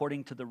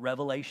 according to the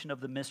revelation of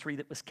the mystery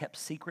that was kept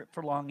secret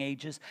for long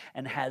ages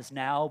and has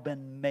now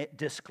been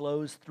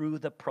disclosed through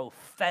the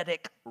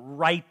prophetic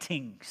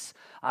writings.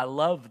 I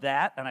love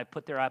that, and I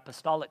put there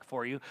apostolic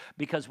for you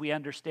because we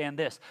understand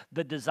this.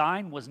 The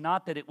design was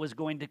not that it was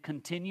going to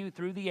continue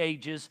through the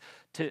ages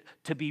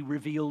to be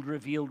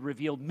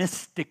revealed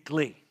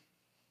mystically.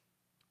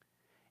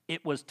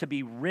 It was to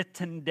be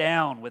written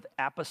down with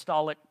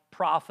apostolic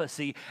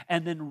prophecy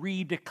and then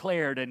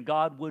redeclared, and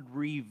God would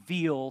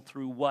reveal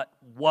through what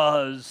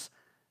was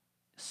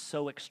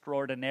so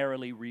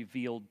extraordinarily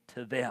revealed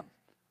to them.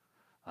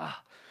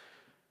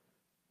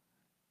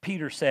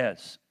 Peter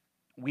says,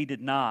 we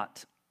did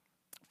not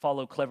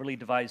follow cleverly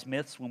devised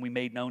myths when we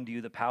made known to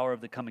you the power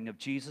of the coming of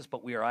Jesus,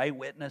 but we are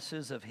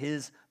eyewitnesses of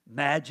his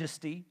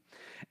majesty,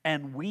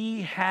 and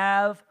we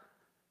have,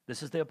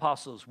 this is the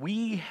apostles,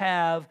 we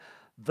have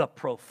the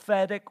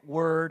prophetic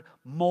word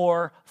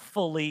more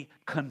fully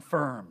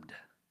confirmed.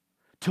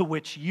 to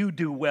which you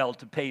do well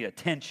to pay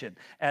attention,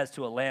 as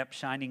to a lamp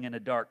shining in a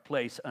dark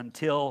place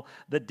until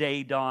the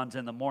day dawns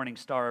and the morning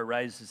star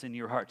arises in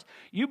your hearts.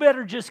 You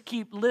better just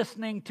keep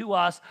listening to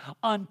us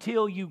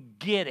until you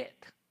get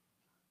it.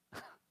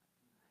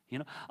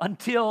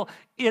 Until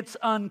it's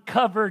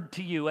uncovered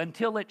to you,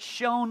 until it's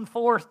shown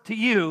forth to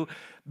you,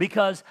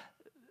 because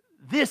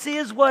this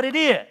is what it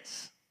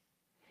is.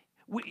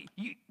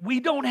 We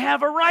don't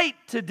have a right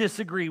to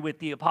disagree with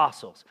the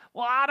apostles.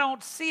 Well, I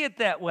don't see it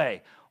that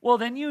way. Well,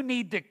 then you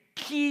need to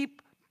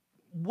keep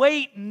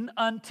waiting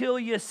until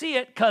you see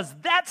it, because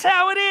that's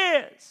how it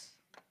is.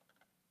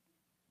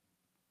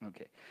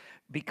 Okay.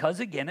 Because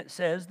again, it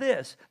says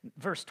this,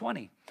 verse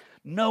 20.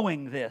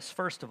 Knowing this,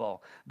 first of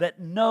all, that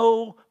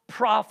no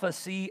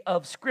prophecy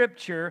of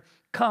Scripture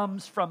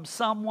comes from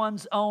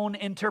someone's own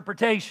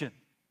interpretation.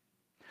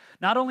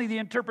 Not only the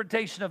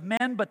interpretation of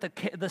men, but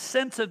the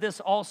sense of this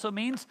also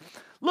means,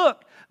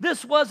 look,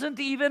 this wasn't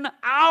even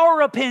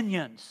our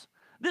opinions.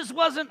 This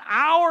wasn't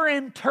our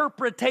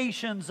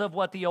interpretations of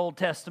what the Old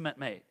Testament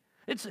made.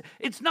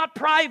 It's not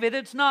private,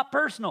 it's not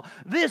personal.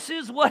 This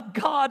is what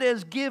God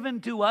has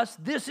given to us.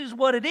 This is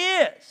what it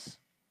is.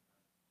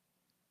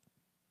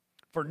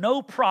 For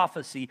no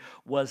prophecy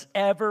was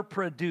ever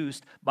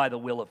produced by the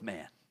will of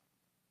man,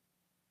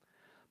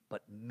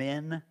 but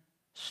men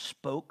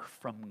spoke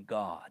from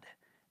God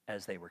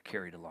as they were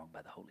carried along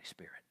by the Holy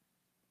Spirit.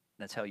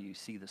 That's how you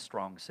see the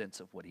strong sense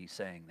of what he's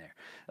saying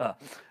there.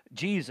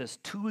 Jesus,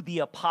 to the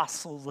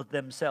apostles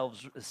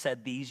themselves,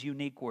 said these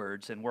unique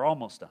words, and we're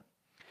almost done.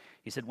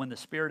 He said, when the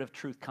Spirit of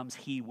truth comes,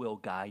 he will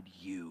guide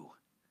you,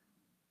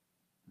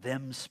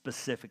 them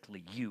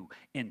specifically, you,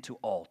 into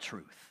all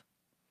truth.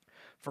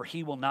 For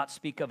he will not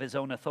speak of his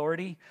own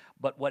authority,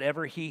 but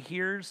whatever he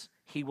hears,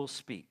 he will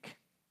speak.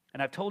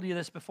 And I've told you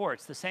this before.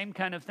 It's the same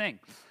kind of thing.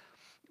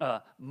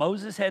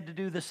 Moses had to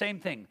do the same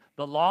thing.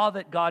 The law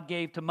that God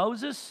gave to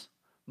Moses,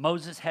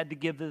 Moses had to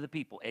give to the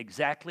people.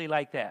 Exactly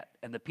like that.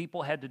 And the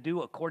people had to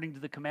do according to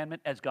the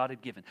commandment as God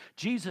had given.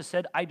 Jesus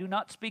said, I do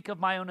not speak of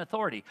my own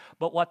authority,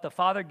 but what the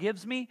Father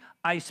gives me,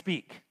 I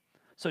speak.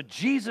 So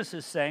Jesus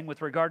is saying,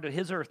 with regard to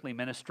his earthly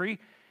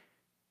ministry,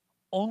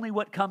 only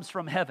what comes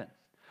from heaven.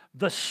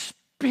 The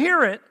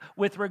Spirit,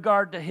 with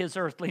regard to his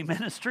earthly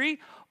ministry,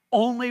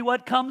 only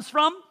what comes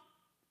from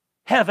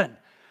heaven.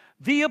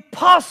 The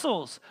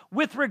apostles,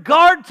 with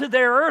regard to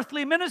their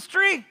earthly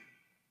ministry,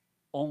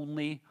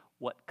 only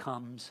what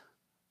comes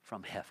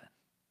from heaven.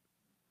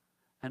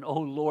 And oh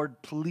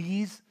Lord,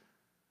 please,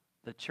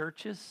 the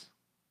churches,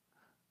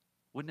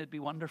 wouldn't it be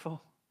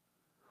wonderful?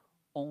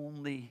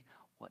 Only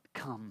what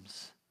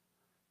comes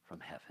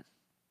from heaven.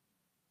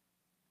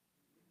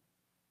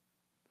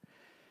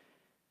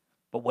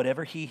 But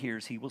whatever he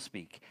hears, he will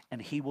speak,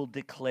 and he will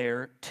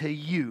declare to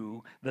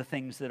you the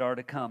things that are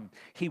to come.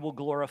 He will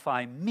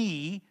glorify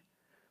me,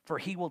 for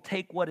he will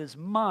take what is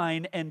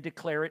mine and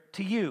declare it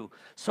to you.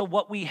 So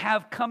what we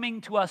have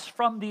coming to us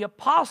from the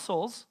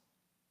apostles,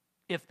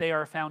 if they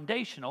are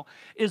foundational,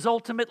 is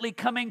ultimately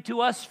coming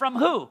to us from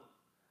who?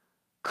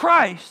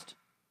 Christ.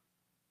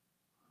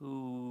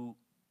 Who?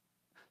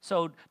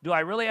 So do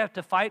I really have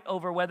to fight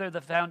over whether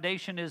the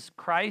foundation is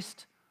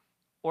Christ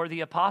or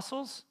the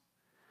apostles?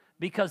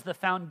 Because the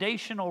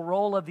foundational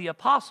role of the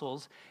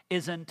apostles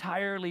is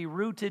entirely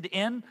rooted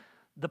in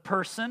the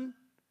person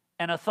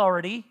and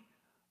authority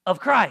of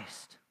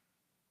Christ.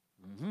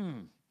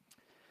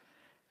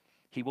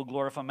 He will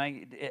glorify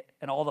me,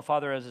 and all the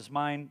Father has is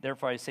mine.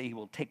 Therefore I say he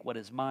will take what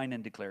is mine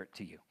and declare it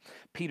to you.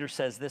 Peter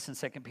says this in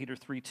 2 Peter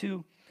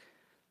 3:2,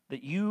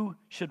 that you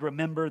should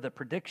remember the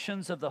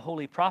predictions of the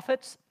holy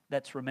prophets.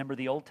 That's remember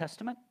the Old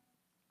Testament.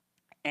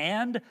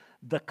 And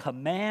the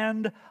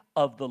command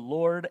of the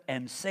Lord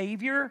and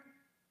Savior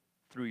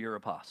through your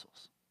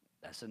apostles.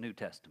 That's the New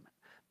Testament.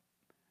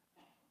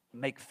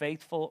 Make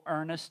faithful,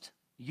 earnest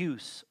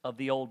use of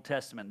the Old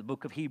Testament. The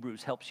book of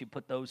Hebrews helps you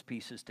put those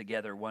pieces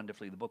together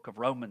wonderfully. The book of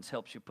Romans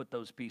helps you put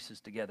those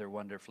pieces together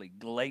wonderfully.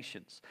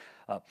 Galatians.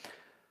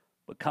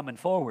 But coming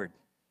forward,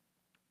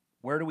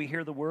 where do we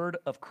hear the word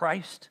of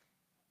Christ?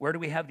 Where do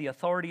we have the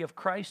authority of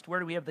Christ? Where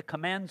do we have the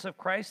commands of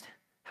Christ?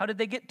 How did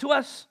they get to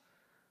us?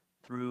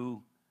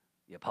 Through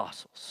the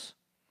apostles.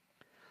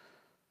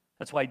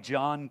 That's why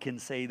John can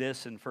say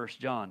this in 1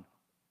 John.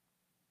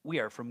 We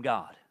are from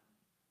God.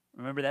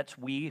 Remember, that's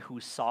we who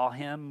saw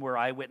him, were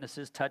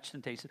eyewitnesses, touched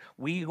and tasted.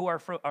 We who are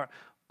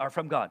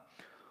from God.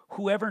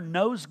 Whoever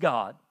knows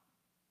God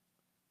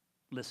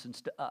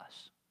listens to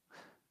us.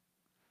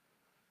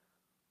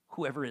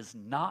 Whoever is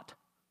not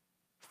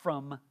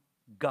from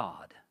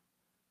God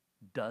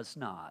does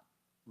not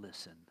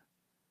listen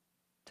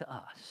to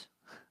us.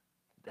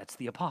 That's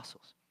the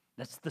apostles.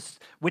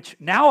 Which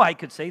now I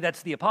could say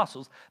that's the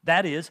apostles.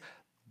 That is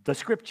the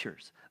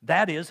Scriptures.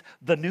 That is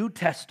the New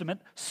Testament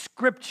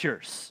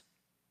Scriptures.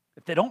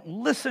 If they don't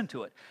listen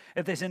to it,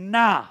 if they say,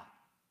 nah,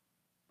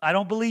 I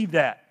don't believe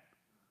that,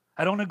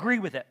 I don't agree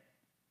with it.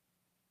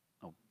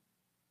 Oh,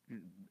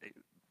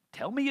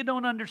 tell me you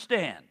don't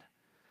understand.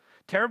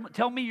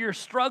 Tell me you're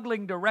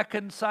struggling to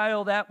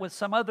reconcile that with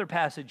some other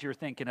passage you're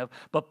thinking of,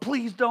 but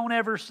please don't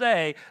ever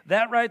say,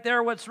 that right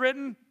there, what's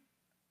written,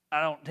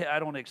 I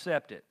don't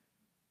accept it.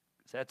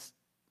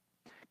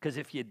 Because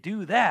if you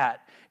do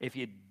that, if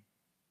you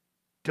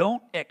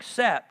don't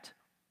accept,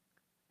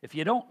 if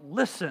you don't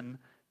listen,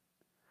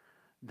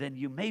 then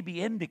you may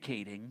be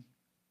indicating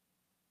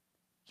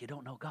you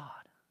don't know God.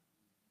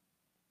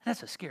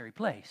 That's a scary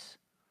place.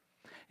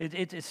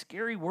 It's a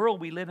scary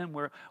world we live in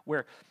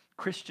where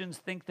Christians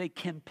think they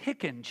can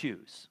pick and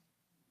choose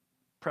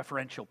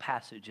preferential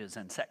passages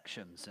and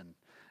sections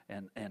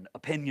and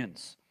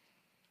opinions.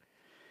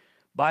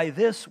 By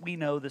this we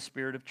know the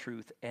spirit of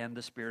truth and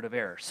the spirit of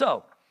error.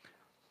 So,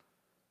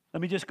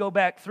 let me just go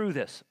back through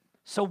this.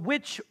 So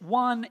which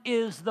one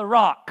is the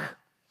rock?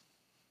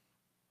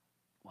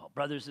 Well,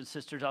 brothers and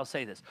sisters, I'll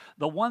say this.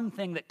 The one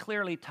thing that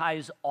clearly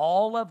ties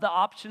all of the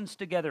options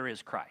together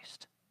is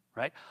Christ,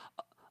 right?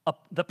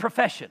 The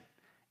profession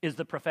is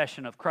the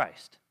profession of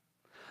Christ.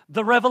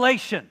 The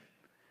revelation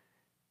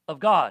of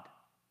God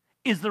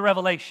is the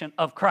revelation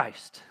of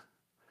Christ.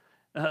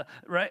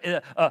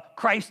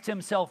 Christ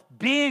himself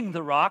being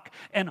the rock,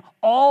 and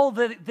all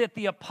that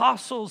the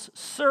apostles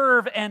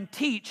serve and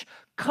teach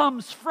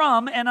comes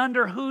from and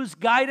under whose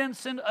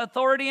guidance and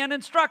authority and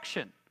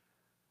instruction?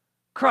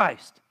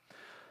 Christ.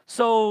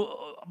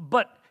 So,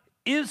 but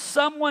is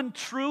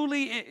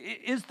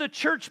the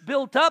church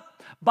built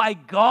up by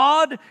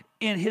God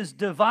in his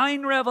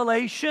divine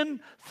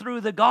revelation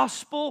through the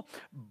gospel,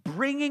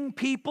 bringing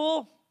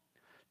people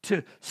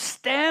to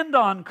stand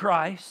on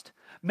Christ,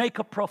 make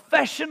a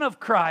profession of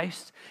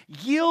Christ,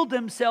 yield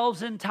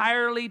themselves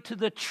entirely to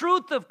the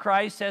truth of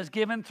Christ as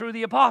given through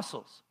the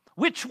apostles?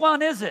 Which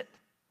one is it?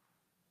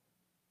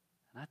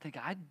 And I think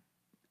I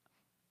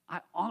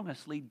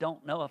honestly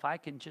don't know if I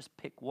can just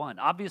pick one.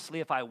 Obviously,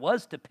 if I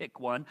was to pick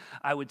one,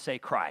 I would say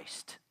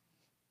Christ.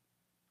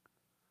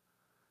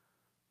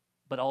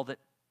 But all that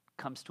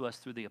comes to us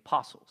through the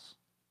apostles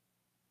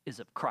is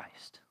of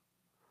Christ.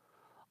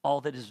 All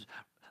that is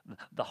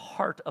the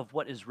heart of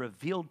what is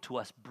revealed to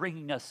us,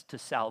 bringing us to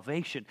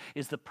salvation,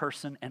 is the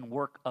person and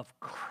work of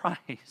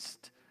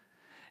Christ.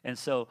 And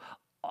so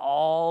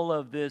all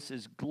of this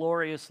is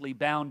gloriously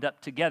bound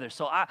up together.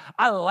 So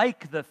I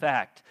like the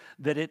fact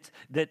that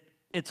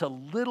it's a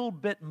little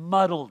bit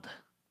muddled,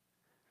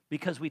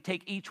 because we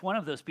take each one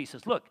of those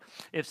pieces. Look,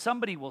 if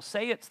somebody will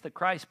say it's the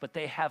Christ, but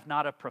they have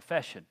not a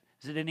profession,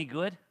 is it any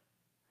good?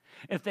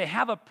 If they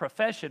have a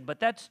profession, but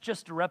that's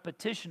just a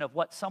repetition of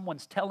what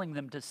someone's telling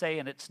them to say,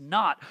 and it's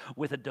not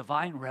with a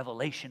divine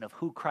revelation of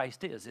who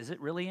Christ is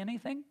it really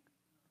anything?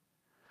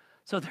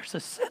 So there's a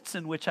sense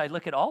in which I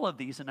look at all of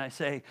these and I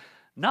say,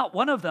 not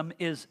one of them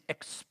is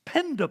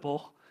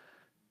expendable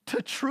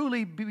to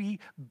truly be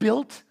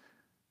built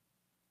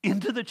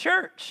into the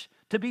church,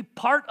 to be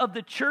part of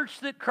the church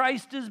that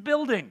Christ is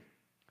building.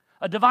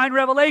 A divine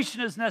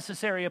revelation is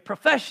necessary. A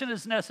profession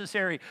is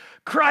necessary.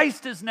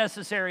 Christ is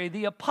necessary.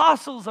 The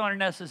apostles are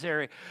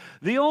necessary.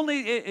 The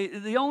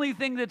only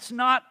thing that's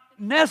not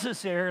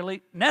necessary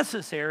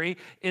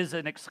is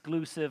an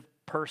exclusive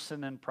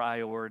person and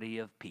priority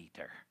of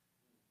Peter.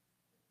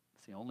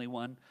 It's the only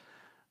one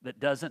that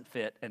doesn't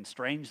fit, and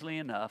strangely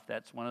enough,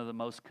 that's one of the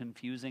most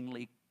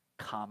confusingly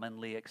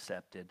commonly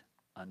accepted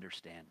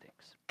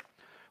understandings.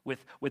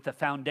 With the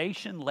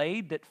foundation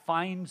laid that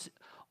finds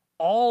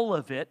all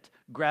of it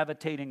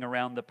gravitating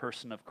around the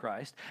person of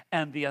Christ,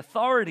 and the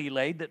authority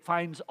laid that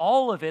finds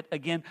all of it,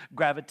 again,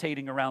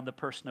 gravitating around the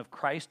person of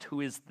Christ, who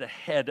is the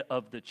head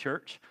of the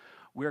church,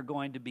 we're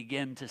going to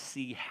begin to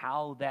see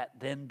how that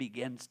then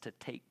begins to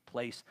take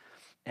place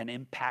and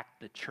impact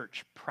the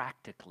church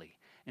practically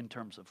in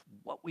terms of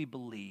what we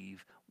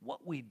believe,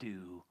 what we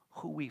do,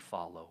 who we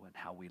follow, and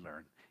how we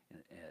learn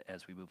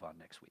as we move on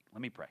next week.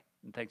 Let me pray,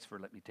 and thanks for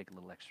letting me take a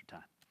little extra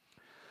time.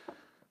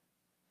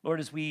 Lord,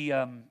 as we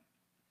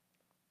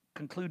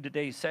conclude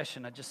today's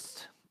session,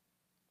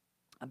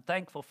 I'm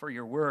thankful for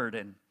your word.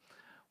 And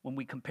when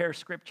we compare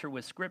Scripture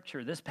with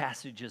Scripture, this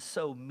passage is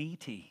so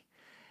meaty.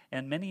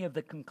 And many of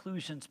the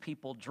conclusions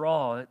people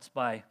draw, it's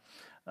by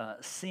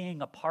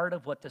seeing a part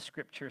of what the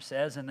Scripture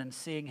says and then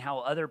seeing how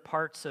other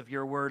parts of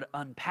your word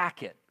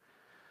unpack it.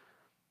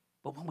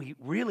 But when we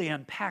really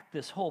unpack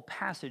this whole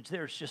passage,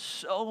 there's just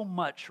so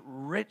much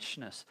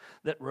richness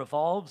that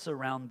revolves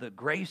around the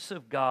grace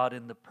of God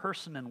in the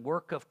person and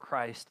work of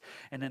Christ,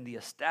 and in the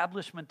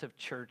establishment of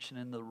church, and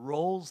in the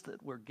roles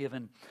that were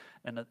given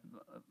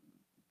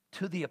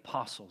to the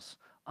apostles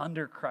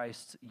under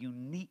Christ's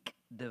unique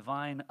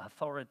divine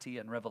authority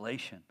and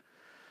revelation.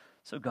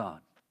 So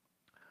God,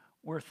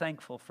 we're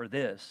thankful for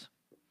this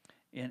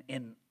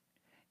in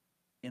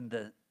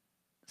the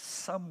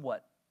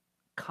somewhat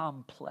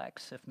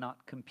complex, if not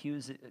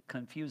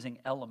confusing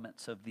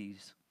elements of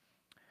these.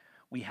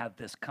 We have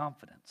this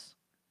confidence.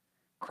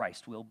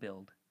 Christ will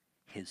build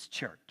his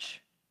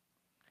church,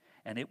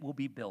 and it will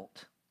be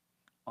built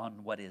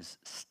on what is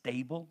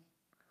stable,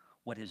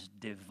 what is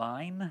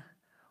divine,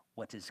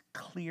 what is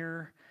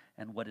clear,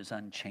 and what is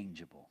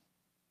unchangeable.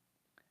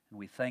 And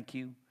we thank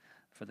you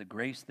for the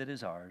grace that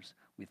is ours.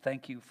 We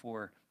thank you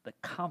for the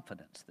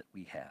confidence that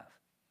we have,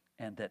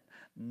 and that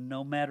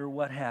no matter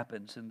what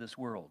happens in this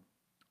world,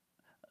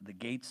 the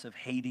gates of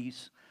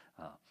Hades,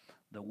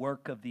 the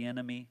work of the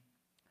enemy,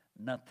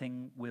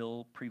 nothing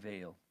will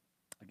prevail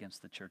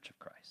against the church of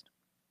Christ.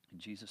 In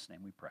Jesus'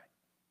 name we pray.